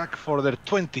comeback for their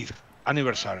 20th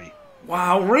anniversary.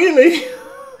 Wow, really?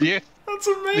 Yeah. That's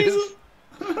amazing. Yes.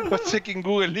 I was checking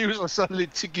Google News and suddenly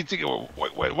cheeky.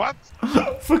 Wait, what?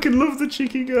 I fucking love the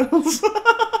cheeky girls.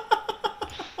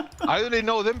 I only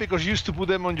know them because you used to put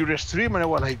them on your stream and I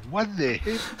was like, what the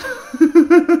heck?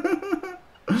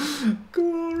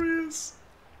 Glorious.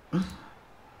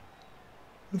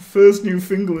 The first new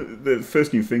single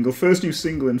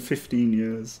in 15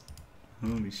 years.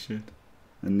 Holy shit.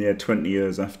 And yeah, 20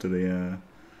 years after the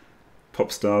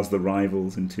Pop Stars The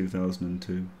Rivals in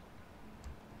 2002.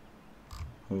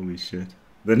 Holy shit.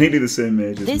 They're nearly the same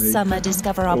age as me. This summer,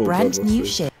 discover our brand new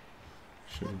ship.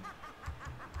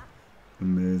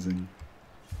 Amazing.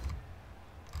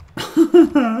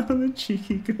 The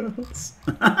cheeky girls.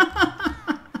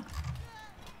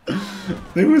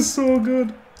 They were so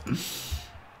good.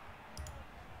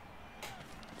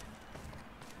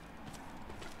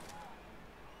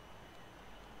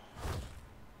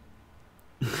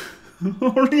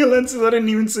 Oh, real lenses, I didn't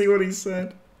even see what he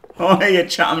said. Oh, hey,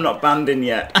 chat, I'm not banned in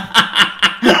yet.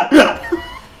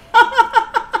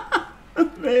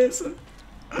 Amazing.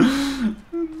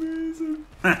 Amazing.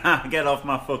 Get off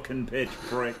my fucking pitch,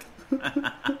 prick.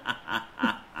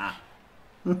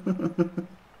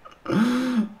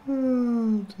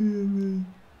 Oh, dear me.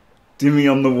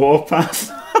 Dimmy on the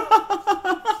warpath.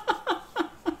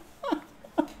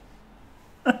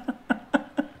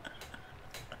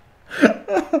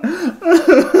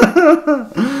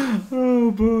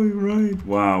 Oh boy, right.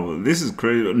 Wow, this is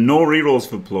crazy. No rerolls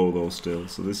for Plo though still.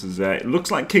 So this is, it looks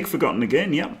like Kick forgotten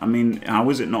again, yeah. I mean, how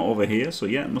is it not over here? So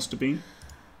yeah, it must have been.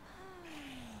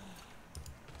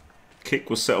 Kick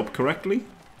was set up correctly.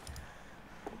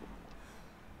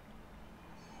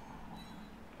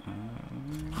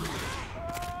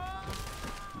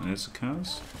 There's the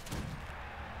cars.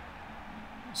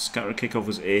 Scatter kickoff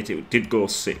was 8. It did go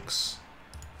 6.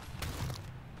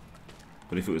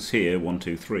 But if it was here, 1,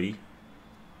 2, 3,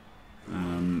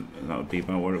 that would be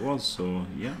about where it was. So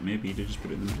yeah, maybe he did just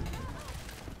put it in the middle.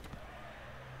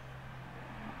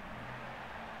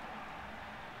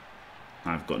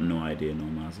 I've got no idea, no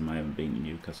Mazam. I haven't been to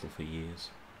Newcastle for years.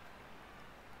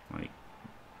 Like,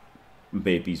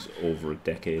 maybe over a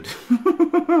decade.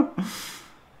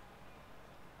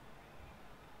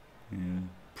 Yeah,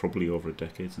 probably over a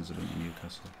decade since I've been to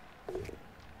Newcastle.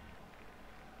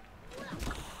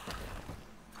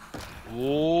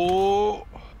 Oh.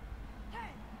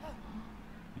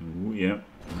 Ooh, yeah,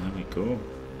 there we go.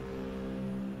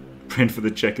 Praying for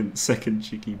the second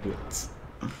cheeky blitz.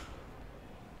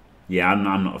 Yeah, I'm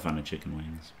not a fan of chicken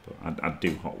wings, but I'd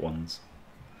do hot ones.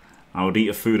 I would eat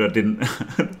a food a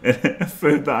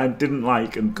food that I didn't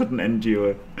like and couldn't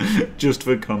endure just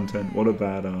for content. What a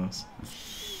badass.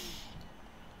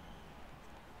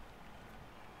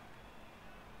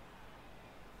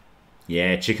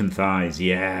 Yeah, chicken thighs.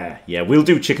 Yeah, we'll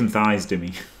do chicken thighs,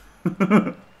 Dimmy.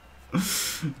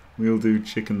 We'll do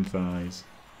chicken thighs.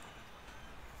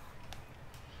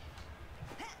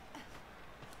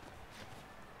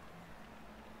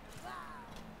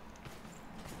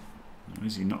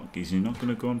 Is he not going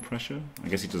to go on pressure? I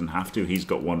guess he doesn't have to. He's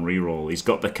got one reroll. He's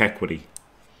got the equity.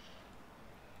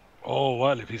 Oh,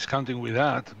 well, if he's counting with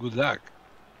that, good luck.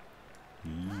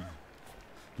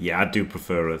 Yeah, I do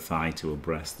prefer a thigh to a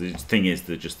breast. The thing is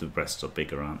that just the breasts are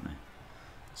bigger, aren't they?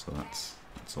 So that's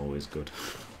always good.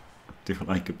 I do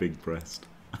like a big breast.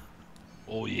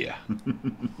 Oh, yeah.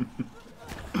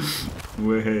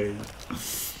 Way.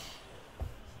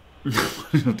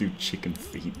 I'll do chicken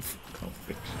feet for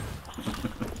conviction.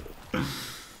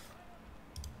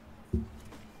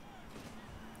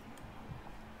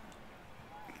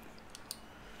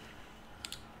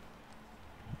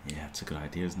 Yeah, it's a good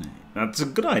idea, isn't it? That's a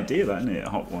good idea, that, isn't it?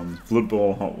 Hot ones, blood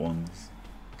bowl, hot ones.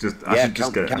 I should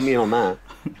just count me on that.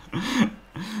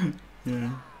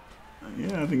 Yeah,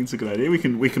 I think it's a good idea. We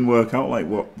can work out like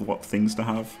what things to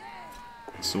have.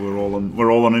 So we're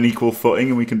all on an equal footing,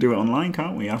 and we can do it online,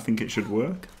 can't we? I think it should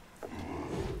work.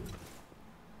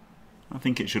 I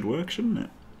think it should work, shouldn't it?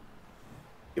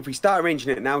 If we start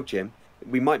arranging it now, Jim,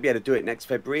 we might be able to do it next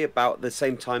February about the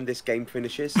same time this game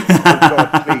finishes. Oh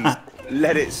God, please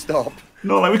let it stop.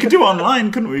 No, like we could do it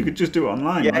online, couldn't we? We could just do it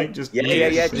online, Yeah, right? Just do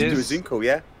a Zoom call,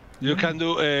 yeah. You can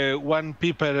do one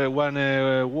people, one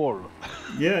wall.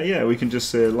 Yeah, we can just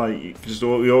say we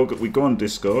go on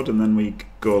Discord and then we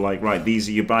go like, right,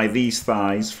 you buy these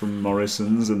thighs from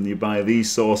Morrison's and you buy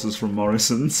these sauces from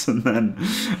Morrison's, and then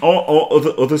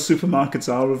other supermarkets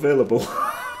are available.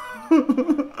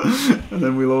 And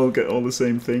then we'll all get all the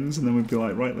same things, and then we'd be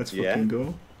like, right, let's fucking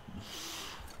go.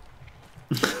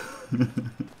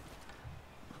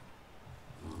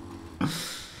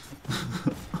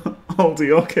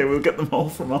 Aldi, okay, we'll get them all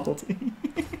from Aldi.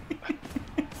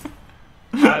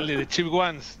 Only the cheap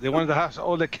ones, the ones that have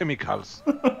all the chemicals.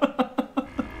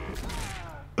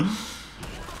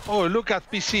 Oh, look at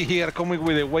PC here coming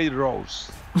with the weight rolls.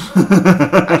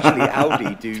 Actually,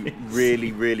 Aldi do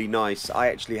really, really nice. I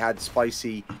actually had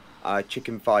spicy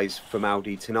chicken thighs from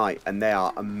Aldi tonight, and they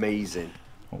are amazing.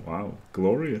 Oh, wow.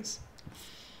 Glorious.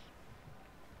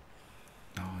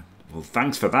 Oh, well,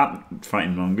 thanks for that,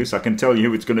 Fighting Mongoose. I can tell you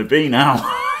who it's going to be now.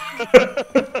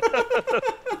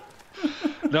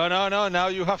 No. Now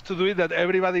you have to do it that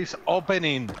everybody's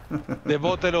opening the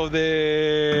bottle of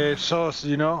the sauce, at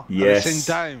the same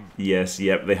time. Yes,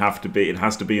 yep. They have to be. It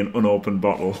has to be an unopened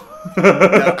bottle.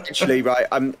 No, actually, right.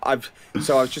 I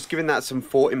was just giving that some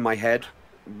thought in my head.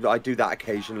 I do that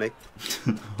occasionally.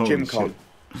 GymCon.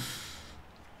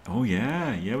 Oh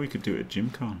yeah, we could do it at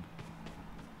GymCon.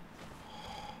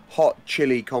 Hot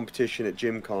chili competition at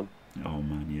GymCon. Oh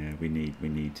man, yeah. We need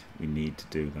to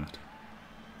do that.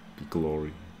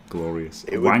 Glorious.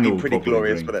 It would be pretty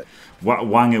glorious, but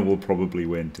Wanger will probably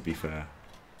win, to be fair.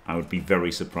 I would be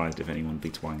very surprised if anyone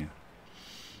beats Wanger.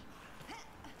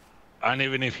 And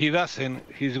even if he doesn't,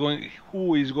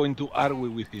 who is going to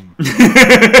argue with him?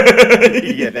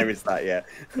 Yeah, there is that, yeah.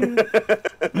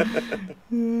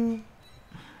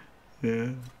 Yeah.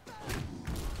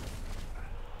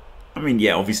 I mean,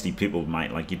 yeah, obviously people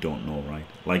might, you don't know, right?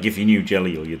 Like, if you knew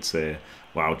Jelliel, you'd say,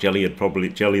 wow, Jelliel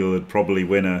would probably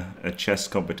win a chess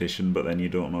competition, but then you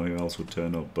don't know who else would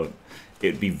turn up. But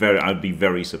I'd be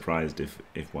very surprised if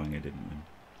Wanger didn't win.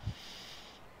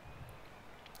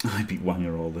 I beat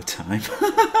Wanger all the time.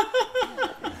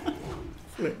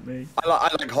 Flip me. I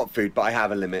like hot food, but I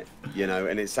have a limit,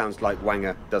 and it sounds like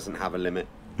Wanger doesn't have a limit.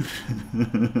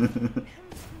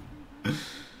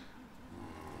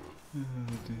 Oh,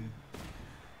 dear.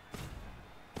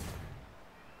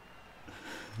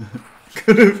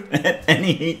 Could have had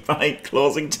any heat fight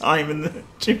closing time in the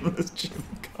gymless gym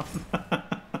con.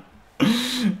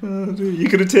 Oh, dear. You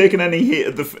could have taken any hit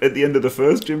at the end of the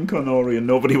first gym con, Ori, and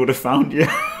nobody would have found you.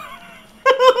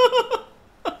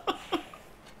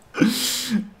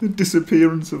 The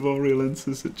disappearance of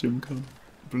Oriolensis at gym con.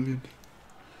 Brilliant.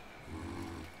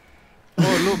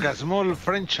 Oh, look, a small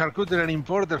French charcuterie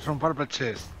importer from Purple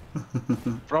Chest.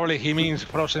 Probably he means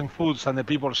frozen foods, and the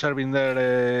people serving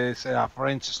there is a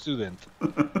French student.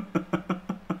 Oh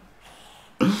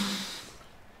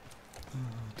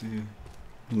dear.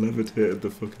 Levitated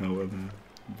the fuck out of there.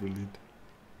 Brilliant.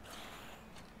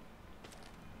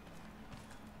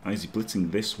 How is he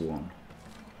blitzing this one?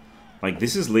 Like,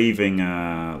 this is leaving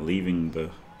the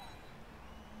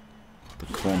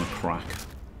corner crack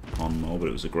on Mo, but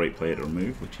it was a great play to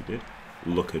remove, which he did.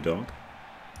 Look a dog.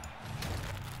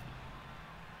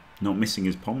 Not missing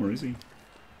his pommer, is he?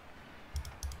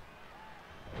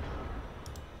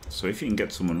 So if he can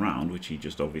get someone round, which he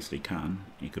just obviously can,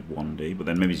 he could 1D, but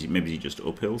then maybe he just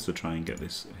uphills to try and get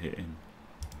this hit in.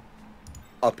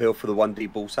 Uphill for the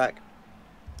 1D ball sack.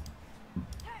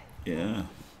 Yeah.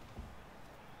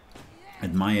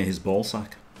 Admire his ball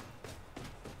sack.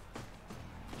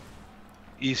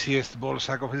 Easiest ball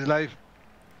sack of his life.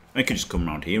 He could just come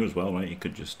around here as well, right? He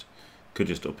could just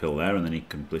uphill there, and then he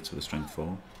can blitz with a strength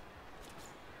 4.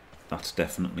 That's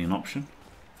definitely an option.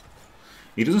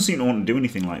 He doesn't seem to want to do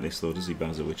anything like this, though, does he,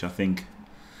 Bazza? Which I think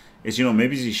is, you know,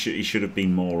 maybe he should have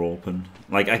been more open.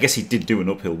 Like, I guess he did do an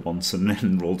uphill once and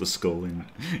then rolled a skull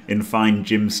in fine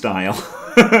gym style.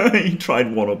 He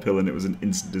tried one uphill and it was an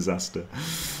instant disaster.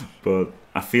 But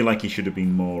I feel like he should have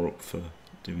been more up for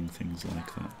doing things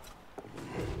like that.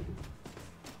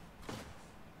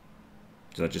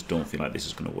 Because I just don't feel like this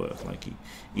is going to work. Like,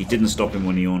 he didn't stop him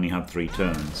when he only had 3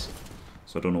 turns.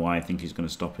 So I don't know why I think he's going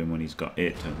to stop him when he's got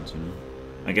 8 turns, you know.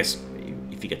 I guess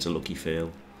if he gets a lucky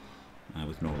fail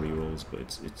with no rerolls, but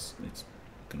it's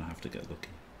going to have to get lucky.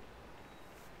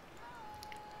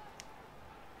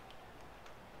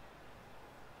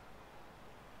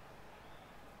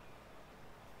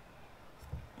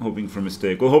 Hoping for a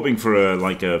mistake. Well, hoping for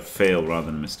a fail rather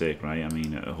than a mistake, right? I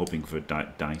mean, hoping for a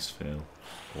dice fail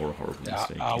or a horrible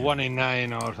mistake. 1 in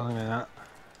 9 or something like that.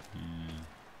 Yeah.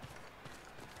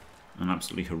 An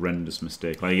absolutely horrendous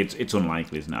mistake. Like, it's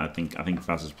unlikely, isn't it? I think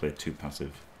Baz has played too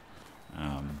passive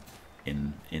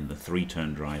in the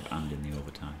 3-turn drive and in the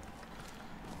overtime,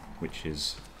 which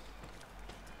is,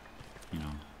 you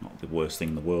know, not the worst thing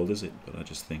in the world, is it? But I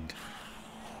just think,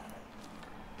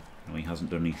 you know, he hasn't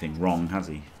done anything wrong, has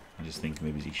he? I just think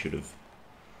maybe he should have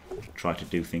tried to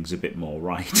do things a bit more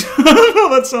right. Oh,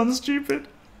 that sounds stupid.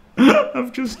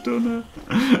 I've just done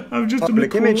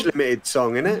Public Image Limited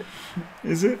song, innit?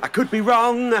 Is it? I could be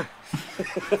wrong. I'm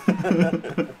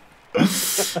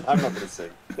not going to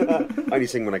sing. I only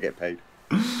sing when I get paid.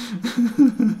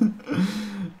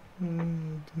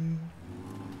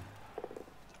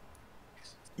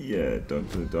 Yeah, dog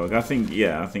to the dog. I think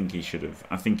he should have.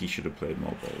 I think he should have played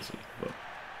more ballsy,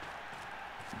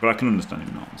 but I can understand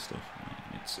him not and stuff.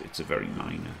 It's a very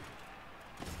minor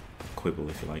quibble,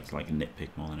 if you like. It's like a nitpick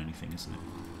more than anything, isn't it?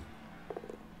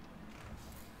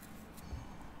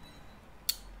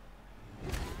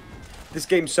 This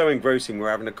game's so engrossing, we're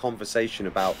having a conversation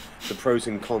about the pros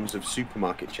and cons of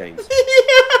supermarket chains.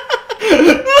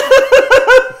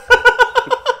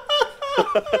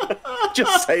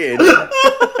 Just saying.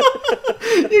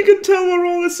 You can tell we're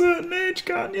all a certain age,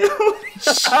 can't you?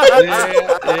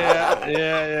 Yeah.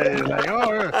 It's like,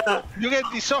 oh, you get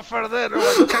this offer there, or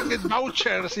you can get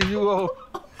vouchers if you go.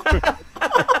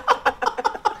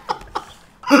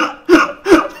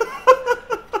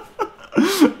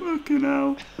 Fucking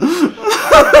hell.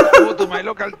 I go to my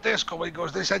local Tesco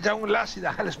because there's a young lassie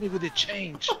that helps me with the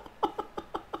change.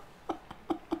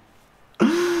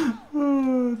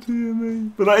 Oh dear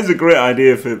me! But that is a great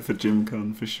idea for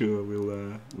GymCon for sure.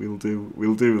 We'll do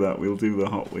that. We'll do the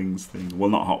hot wings thing. Well,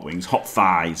 not hot wings, hot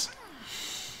thighs.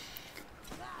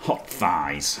 Hot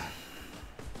thighs.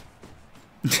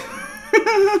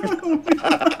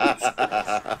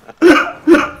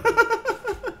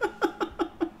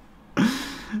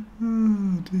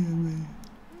 Oh dear me!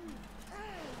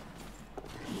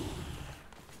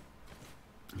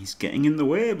 He's getting in the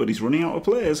way, but he's running out of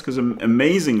players because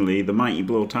amazingly, the Mighty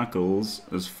Blow Tackles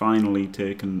has finally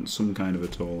taken some kind of a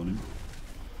toll on him.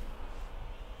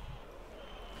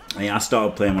 I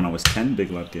started playing when I was 10, Big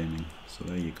Lad Gaming, so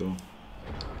there you go.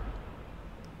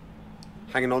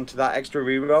 Hanging on to that extra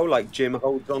reroll like Jim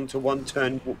holds on to one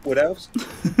turn. What else?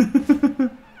 Oh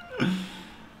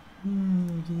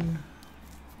dear.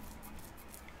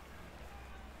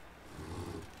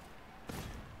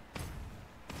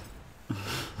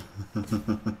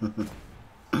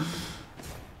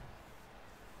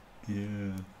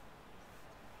 Yeah.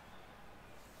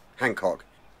 Hancock,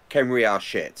 Khemri are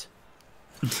shit.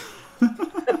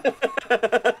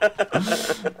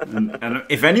 and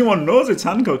if anyone knows it's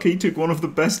Hancock, he took one of the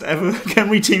best ever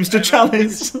Khemri teams to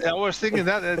challenge. I was thinking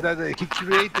that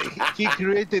he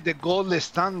created the gold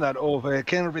standard of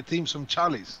Khemri teams on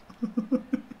Chalice.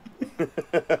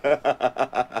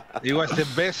 It was the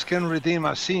best Khemri team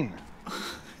I've seen,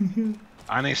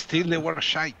 and still they were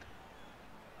shite.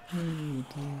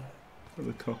 For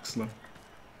the Coxler.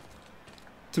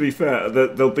 To be fair,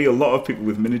 there'll be a lot of people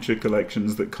with miniature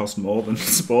collections that cost more than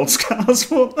sports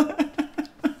cars, won't there?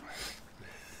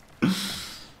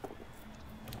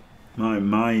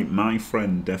 My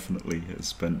friend definitely has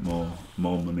spent more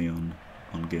money on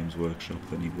Games Workshop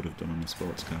than he would have done on a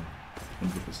sports car,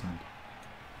 100%.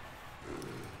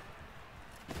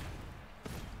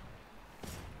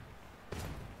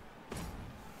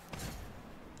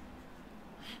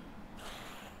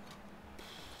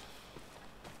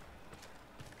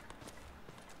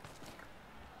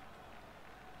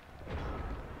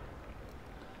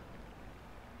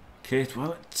 Okay,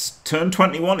 well, it's turn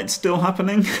 21, it's still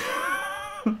happening.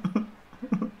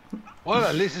 Well,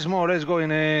 at least it's more or less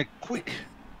going quick.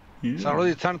 Yeah. It's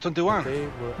already turn 21. They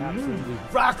were absolutely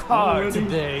rock hard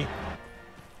today.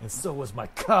 And so was my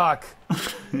cock.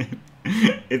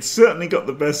 It's certainly got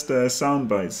the best sound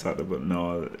bites, but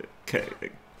no.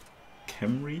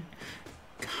 Khemri?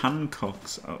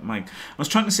 Hancock's. Oh, I was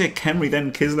trying to say Khemri,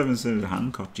 then Kislev instead of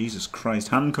Hancock. Jesus Christ.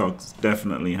 Hancock's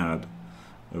definitely had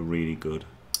a really good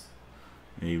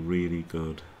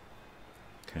Khemri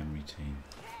team.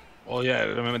 Oh yeah,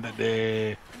 remember that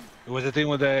it was the thing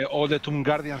with all the Tomb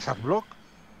Guardians at block.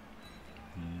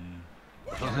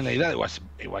 Something like that.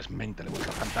 It was mental. It was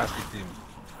a fantastic team.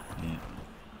 Yeah.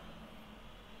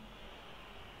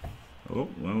 Oh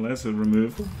well, there's a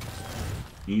removal.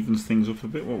 Evens things up a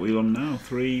bit. What are we on now?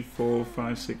 3, 4,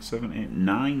 5, 6, 7, 8,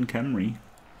 9 Khemri,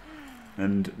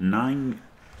 and 9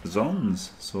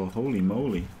 Zons. So holy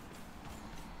moly.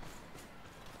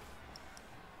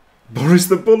 Boris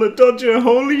the Bullet Dodger,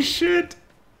 holy shit!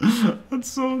 That's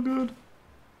so good.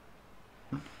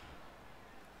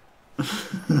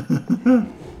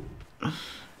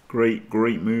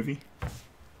 Great movie.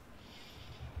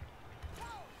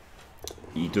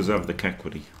 He does have the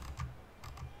Kequity.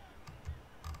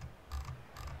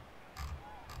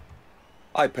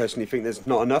 I personally think there's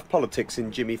not enough politics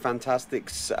in Jimmy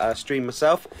Fantastic's stream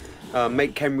myself.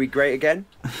 Make Khemri great again.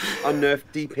 Unnerf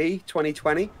DP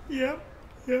 2020. Yeah.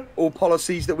 All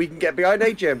policies that we can get behind,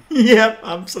 eh, Jim? Yep,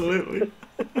 absolutely.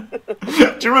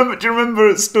 do you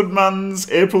remember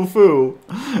Studman's April Fool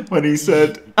when he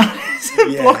said,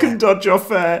 block and dodge your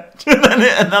fare? and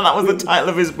then that was the title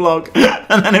of his blog.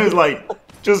 And then it was like,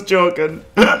 just joking,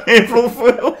 April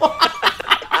Fool.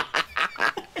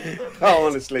 Oh,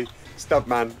 honestly,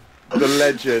 Stubman, the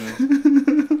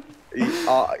legend.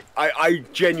 I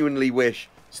genuinely wish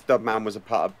Stubman was a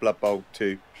part of Blood Bowl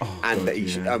 2, and God, that he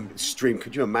should stream.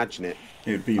 Could you imagine it?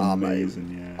 It'd be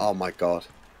amazing, yeah. Oh my god,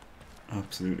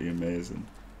 absolutely amazing.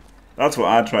 That's what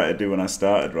I tried to do when I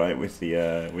started, right, with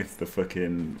the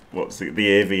fucking the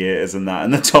aviators and that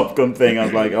and the Top Gun thing. I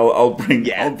was like, I'll bring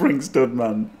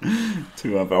Studman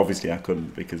to. But obviously I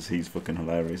couldn't because he's fucking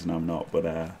hilarious and I'm not.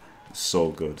 But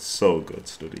so good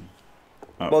study.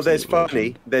 Absolute well, there's funny,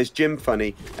 legend. there's Jim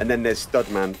funny, and then there's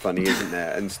Studman funny, isn't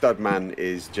there? And Studman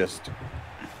is just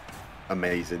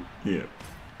amazing. Yeah.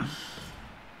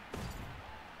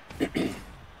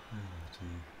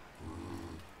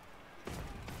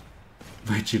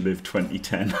 Where'd you live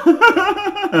 2010?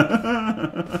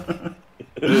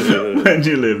 Where'd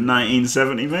you live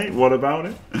 1970, mate? What about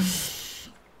it?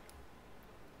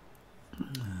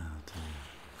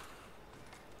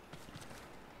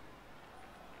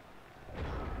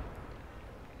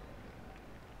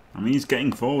 I mean, he's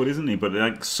getting forward, isn't he? But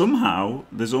like somehow,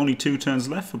 there's only 2 turns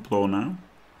left for Plo now.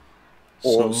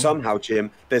 Or somehow, Jim,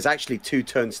 there's actually 2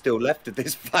 turns still left of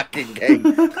this fucking game.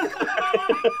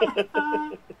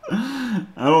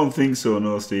 I don't think so,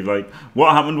 no, Steve. Like,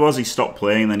 what happened was he stopped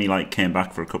playing, then he like came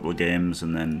back for a couple of games,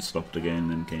 and then stopped again,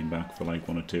 and then came back for like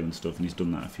 1 or 2 and stuff. And he's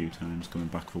done that a few times, coming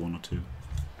back for 1 or 2.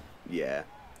 Yeah.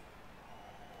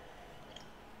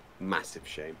 Massive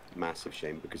shame,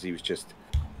 because he was just,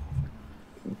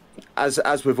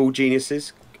 as with all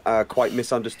geniuses, quite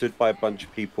misunderstood by a bunch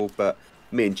of people. But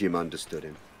me and Jim understood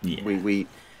him. Yeah. We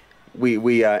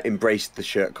embraced the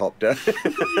shirt copter.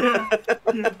 yeah.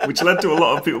 Which led to a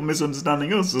lot of people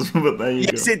misunderstanding us, but there you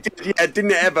go. Yes, it did. Yeah,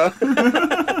 didn't it ever?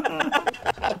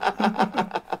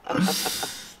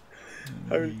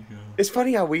 It's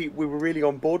funny how we were really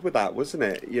on board with that, wasn't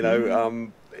it? You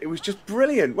know, it was just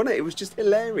brilliant, wasn't it? It was just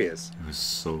hilarious. It was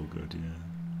so good, yeah.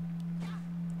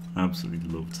 Absolutely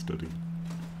loved Study.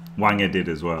 Wanger did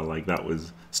as well. Like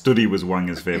Study was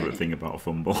Wanger's favourite thing about a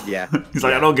fumble. Yeah. He's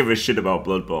like, I don't give a shit about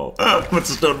Blood Bowl. But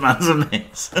Studman's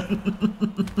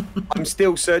amazing. I'm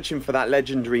still searching for that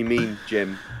legendary meme,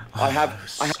 Jim. I have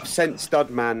sent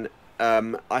Studman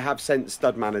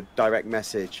a direct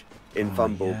message in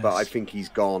Fumble, yes. but I think he's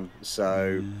gone.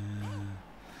 So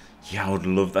yeah, I would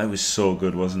love that. It was so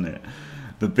good, wasn't it?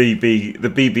 The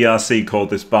BBRC called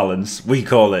this balance. We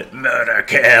call it murder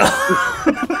kill.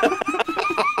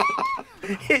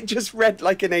 it just read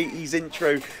like an 80s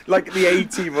intro, like the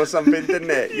A-Team or something, didn't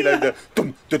it? You know, the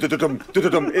dum dum dum dum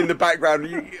dum in the background.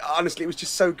 Honestly, it was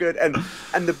just so good, and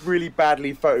the really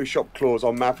badly photoshopped claws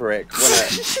on Maverick,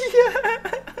 wasn't it? Yeah,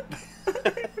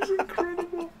 it was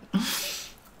incredible,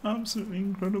 absolutely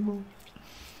incredible.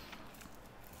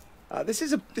 This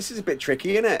is a bit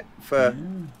tricky, isn't it, for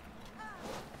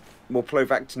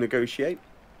Moreplovac to negotiate?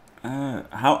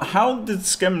 How did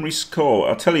Khemri score?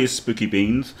 I'll tell you, Spooky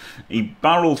Beans. He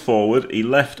barreled forward. He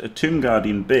left a Tomb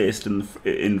Guardian based in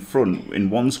front, in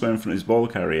one square in front of his ball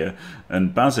carrier,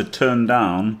 and Baz had turned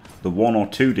down the 1 or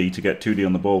 2D to get 2D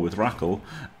on the ball with Rackle,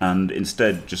 and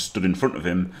instead just stood in front of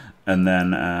him. And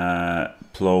then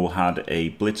Plo had a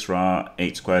blitz Ra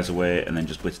 8 squares away, and then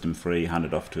just blitzed him free,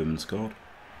 handed off to him, and scored.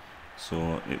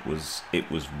 So it was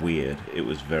weird. It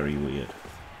was very weird.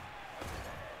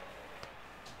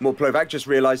 Moreplovac just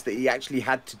realised that he actually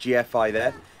had to GFI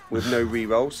there with no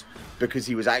rerolls because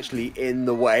he was actually in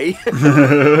the way.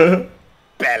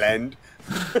 Bell end.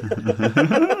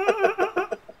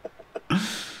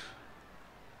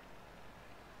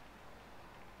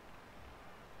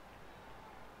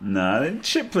 No,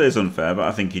 shit play is unfair, but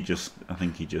I think he just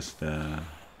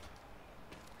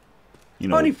you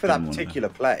know, only for that particular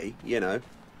play, you know.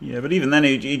 Yeah, but even then,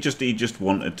 he just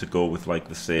wanted to go with like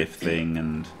the safe thing,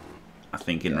 and I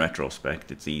think in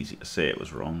retrospect, it's easy to say it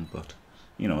was wrong, but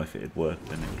you know, if it had worked,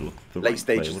 then it would look the late right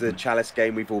stages play, of the Chalice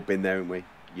game. We've all been there, haven't we?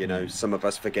 You know, some of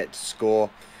us forget to score.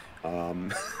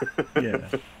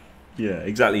 Yeah,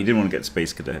 exactly. He didn't want to get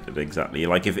space cadeted. Exactly.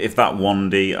 Like if that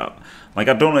 1D, like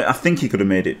I think he could have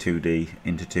made it 2D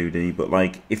into 2D, but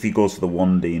like if he goes for the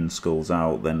 1D and skulls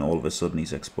out, then all of a sudden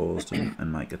he's exposed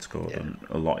and might get scored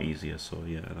a lot easier. So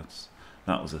yeah,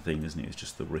 that was the thing, isn't it? It's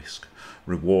just the risk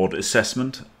reward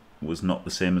assessment was not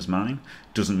the same as mine.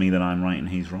 Doesn't mean that I'm right and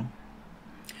he's wrong.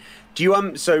 Do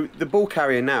you so the ball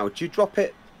carrier now? Do you drop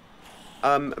it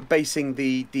basing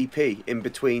the DP in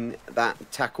between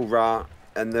that tackle Ra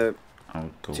and the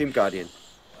Tomb Guardian?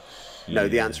 No,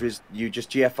 the answer is you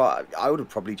just GFI. I would have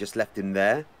probably just left him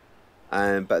there,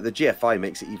 but the GFI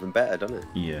makes it even better, doesn't it?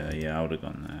 Yeah, I would have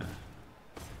gone there.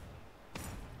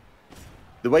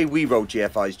 The way we roll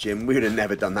GFIs, Jim, we would have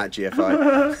never done that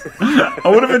GFI. I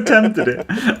would have attempted it.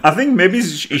 I think maybe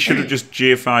he should have just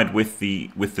GFI'd with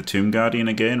the Tomb Guardian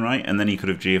again, right? And then he could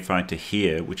have GFI'd to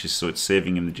here, which is so it's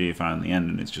saving him the GFI in the end,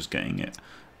 and it's just getting it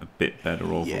a bit better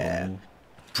overall. Yeah.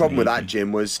 Problem with that,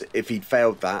 Jim, was if he'd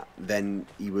failed that, then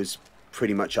he was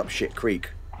pretty much up shit creek.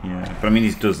 Yeah, but I mean,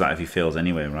 he does that if he fails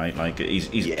anyway, right? Like he's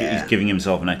giving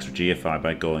himself an extra GFI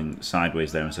by going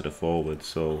sideways there instead of forward.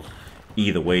 So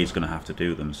either way, he's going to have to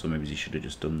do them. So maybe he should have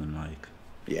just done them. Like,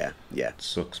 yeah. It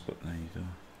sucks, but there you go.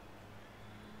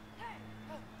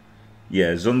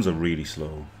 Yeah, Zuns are really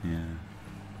slow. Yeah.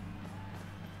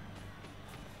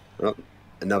 Well,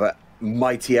 another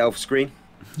mighty elf screen.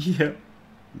 Yeah.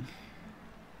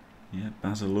 Yeah,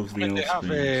 Basil loves the elf They have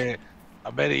screens.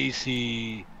 a very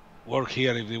easy work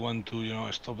here if they want to, you know,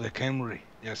 stop the Khemri.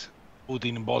 Just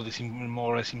putting bodies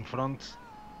more or less in front.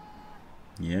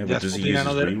 Yeah, but Just does he use his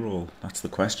reroll? That's the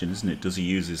question, isn't it? Does he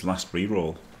use his last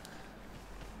reroll?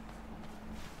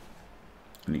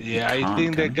 Yeah, I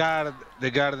think the guard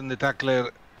and the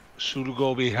tackler should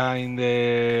go behind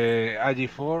the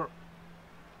AG4.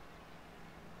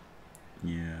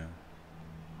 Yeah.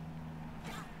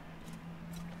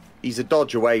 He's a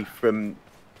dodge away from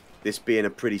this being a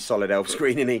pretty solid elf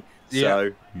screen, isn't he? Yeah.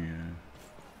 So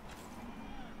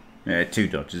yeah, 2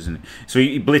 dodges, isn't it? So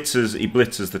he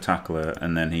blitzes the tackler,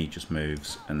 and then he just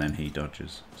moves, and then he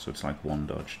dodges. So it's like 1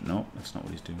 dodge. No, that's not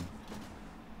what he's doing.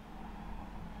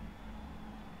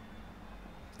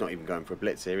 he's not even going for a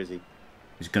blitz here, is he?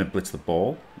 He's going to blitz the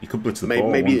ball. He could blitz the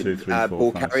ball. Maybe 1, 2, 3, 4,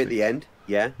 ball 5, carry 6. at the end.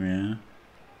 Yeah. Yeah.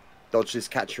 Dodge this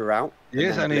catcher out.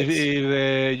 Yes, and blitz.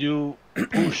 if you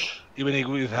push, even if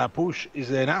with a push, is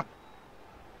enough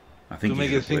I think to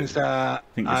make things a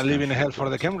living hell for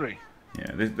the Khemri.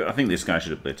 Yeah, I think this guy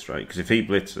should have blitzed, right? Because if he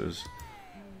blitzes,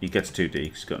 he gets 2D,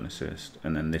 he's got an assist,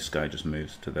 and then this guy just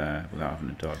moves to there without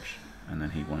having to dodge, and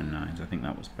then he won in 9s. I think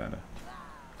that was better.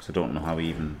 Because I don't know how he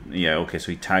even... Yeah, okay,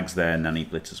 so he tags there, and then he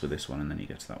blitzes with this one, and then he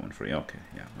gets that one free. Okay,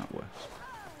 yeah, that works.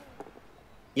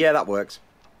 Yeah, that works.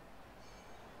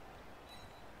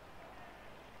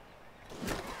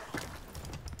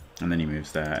 And then he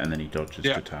moves there, and then he dodges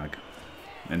to tag.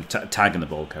 And tagging the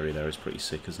ball carrier there is pretty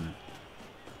sick, isn't it?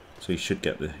 So he should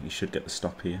get the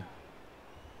stop here.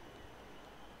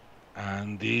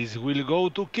 And this will go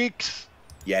to kicks.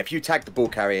 Yeah, if you tag the ball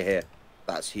carrier here,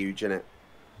 that's huge, isn't it?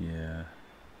 Yeah.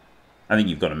 I think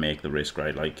you've got to make the risk,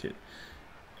 right? Like,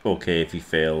 okay, if he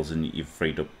fails and you've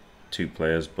freed up 2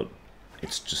 players, but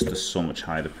it's just there's so much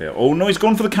higher to pay. Oh no, he's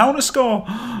gone for the counter score!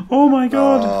 Oh my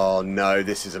god! Oh no,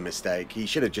 this is a mistake. He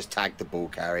should have just tagged the ball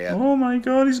carrier. Oh my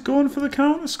god, he's going for the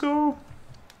counter score!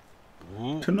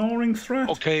 Canoring threat.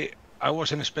 Okay, I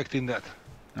wasn't expecting that.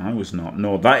 I was not.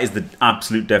 No, that is the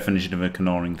absolute definition of a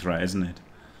canoring threat, isn't it?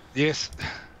 Yes.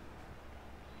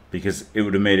 Because it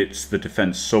would have made the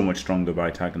defense so much stronger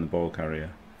by tagging the ball carrier.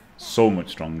 So much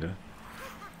stronger.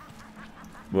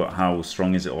 But how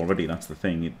strong is it already? That's the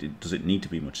thing. Does it need to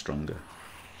be much stronger?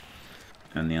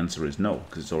 And the answer is no,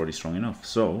 because it's already strong enough.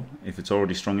 So, if it's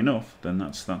already strong enough, then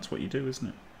that's what you do, isn't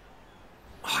it?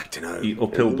 I don't know. He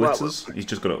uphill blitzes. He's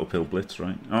just got an uphill blitz,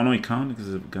 right? Oh no, he can't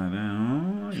because there's a guy there.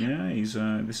 Oh yeah, he's.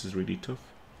 This is really tough.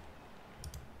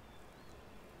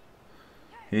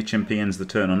 HMP ends the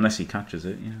turn unless he catches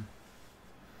it. Yeah.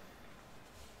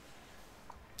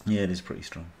 Yeah, it is pretty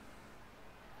strong.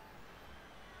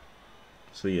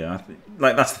 So yeah,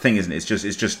 like that's the thing, isn't it? It's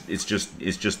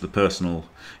just the personal,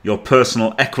 your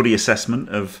personal equity assessment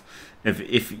of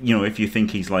if you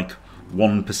think he's like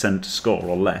 1% score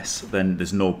or less, then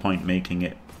there's no point making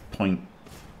it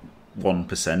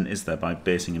 0.1%, is there? By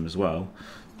basing him as well,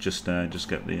 just get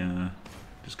the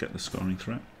scoring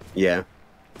threat. Yeah.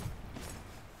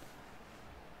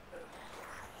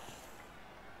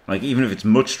 Like even if it's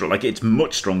much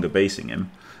stronger basing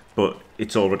him, but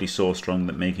it's already so strong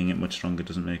that making it much stronger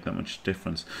doesn't make that much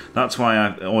difference. That's why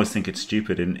I always think it's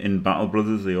stupid. In Battle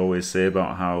Brothers, they always say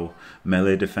about how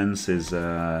melee defense is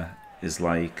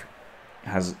like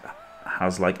has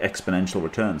like exponential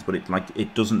returns, but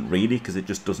it doesn't really, because it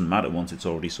just doesn't matter once it's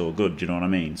already so good. Do you know what I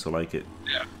mean? So like it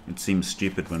seems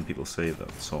stupid when people say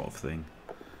that sort of thing.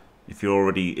 If your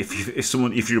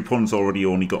opponent's already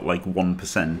only got like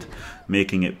 1%,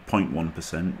 making it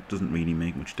 0.1% doesn't really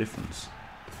make much difference.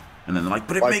 And then they're like,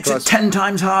 but it makes it 10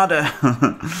 times harder.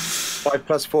 5+,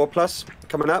 4+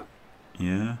 coming up.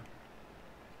 Yeah.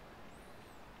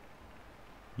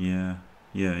 Yeah.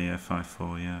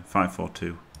 5-4. Yeah, 5-4-2,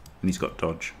 and he's got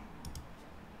dodge.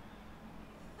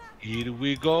 Here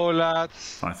we go,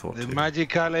 lads. 5-4-2. The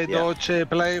magical dodge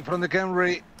play from the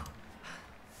Khemri.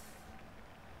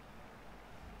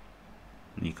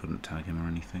 And he couldn't tag him or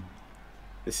anything.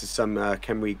 This is some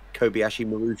Khemri Kobayashi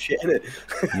Maru shit, isn't it?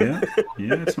 Yeah,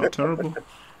 it's not terrible.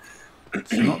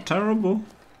 It's not terrible.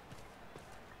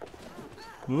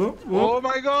 Whoa. Oh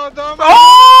my god!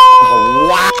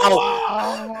 Oh,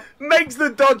 wow! Makes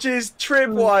the dodges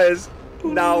tripwires.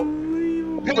 Now,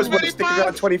 it was worth sticking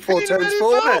around 24 turns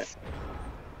for, wasn't it?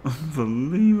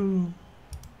 Unbelievable.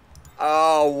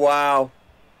 Oh, wow.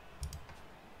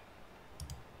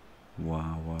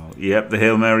 Wow. Yep, the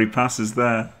Hail Mary pass is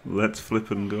there. Let's flip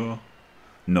and go.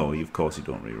 No, of course you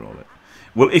don't re-roll it.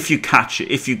 Well, if you catch it,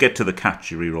 if you get to the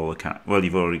catch, you re-roll a catch. Well,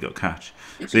 you've already got catch.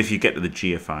 So if you get to the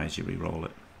GFIs, you re-roll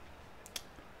it.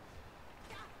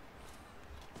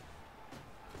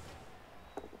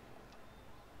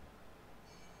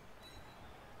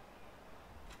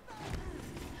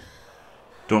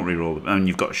 Don't re-roll it. And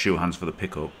you've got shoe hands for the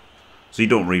pickup. So you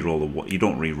don't re-roll a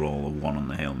 1 on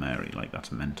the Hail Mary. Like,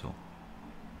 that's mental.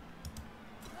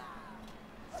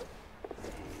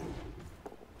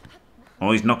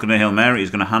 Oh, he's not going to Hail Mary.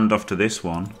 He's going to hand off to this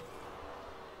one.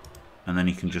 And then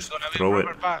he can just throw it.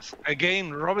 Pass.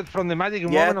 Again, Robert from the magic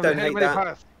moment of the Hail Mary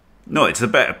pass. No, it's a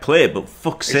better play, but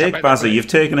fuck's sake, Bazza, you've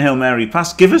taken a Hail Mary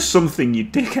pass. Give us something, you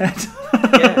dickhead.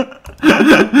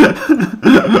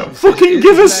 Fucking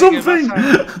give us something.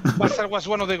 Bazza was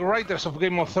one of the writers of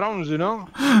Game of Thrones, you know?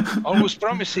 Always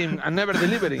promising and never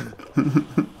delivering.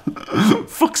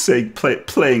 Fuck's sake,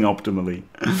 playing optimally.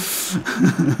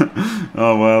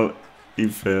 Oh, well. He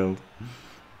failed.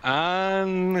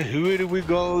 And here we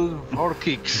go for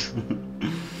kicks.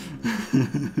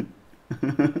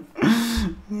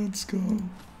 Let's go.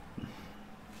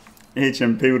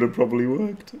 HMP would have probably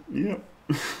worked. Yep.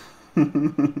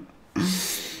 Right,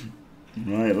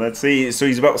 let's see. So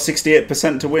he's about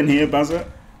 68% to win here, Bazza.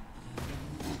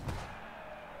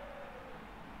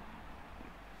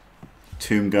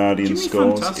 Tomb Guardian Jimmy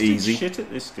scores fantastic easy. shit at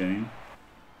this game.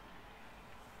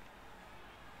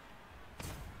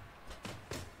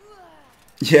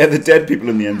 Yeah, the dead people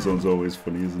in the end zone's always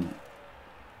funny, isn't it?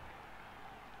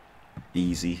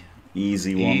 Easy.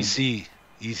 Easy one.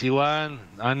 Easy one.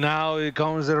 And now it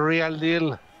comes the real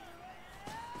deal.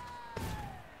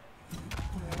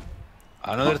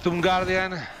 Another Tomb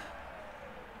Guardian.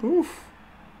 Oof.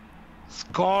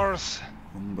 Scores.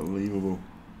 Unbelievable.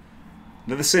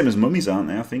 They're the same as mummies, aren't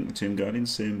they? I think the Tomb Guardians,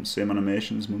 same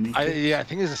animation as mummy. Yeah, I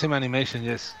think it's the same animation,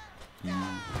 yes.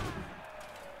 Yeah.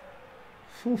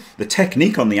 Oof. The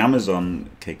technique on the Amazon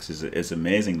kicks is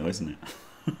amazing, though, isn't it?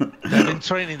 They've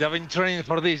been training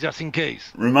for this just in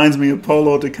case. Reminds me of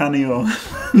Paulo Di Canio,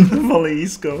 the volley he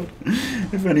scored,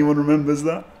 if anyone remembers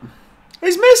that.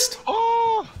 He's missed!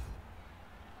 Oh!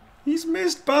 He's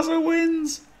missed. Baza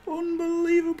wins.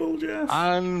 Unbelievable, Jeff.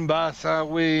 And Baza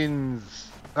wins.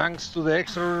 Thanks to the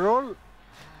extra roll.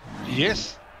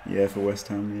 Yes. Yeah, for West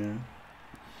Ham,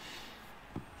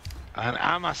 And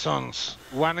Amazons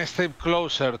one step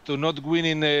closer to not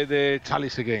winning the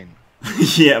chalice again.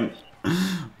 yeah.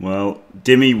 Well,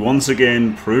 Dimmy once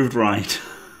again proved right.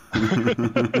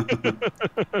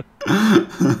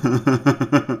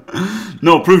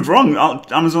 No, proved wrong.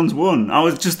 Amazon's won. I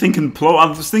was thinking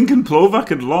Plovac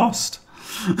had lost.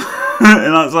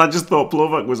 And I just thought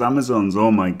Plovac was Amazon's.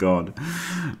 Oh my god.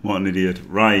 What an idiot.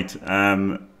 Right.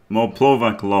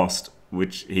 Moreplovac lost,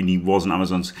 which he wasn't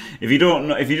Amazon's. If you don't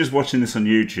know, if you're just watching this on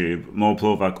YouTube,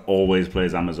 Moreplovac always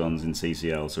plays Amazons in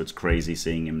CCL, so it's crazy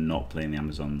seeing him not playing the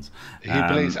Amazons. He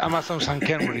plays Amazons and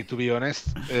Khemri, to be honest.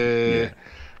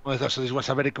 Well, so this was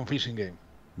a very confusing game.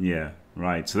 Yeah,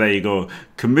 right. So there you go.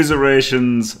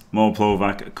 Commiserations,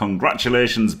 Moreplovac.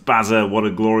 Congratulations, Baza. What a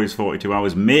glorious 42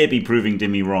 hours. Maybe proving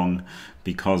Dimmy wrong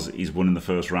because he's won in the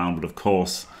first round, but of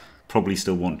course, probably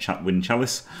still won't win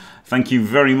Chalice. Thank you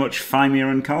very much,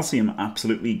 Faemir and Calcium.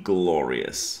 Absolutely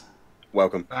glorious.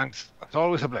 Welcome. Thanks. It's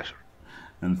always a pleasure.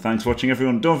 And thanks for watching,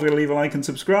 everyone. Don't forget to leave a like and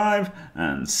subscribe,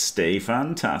 and stay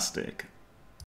fantastic.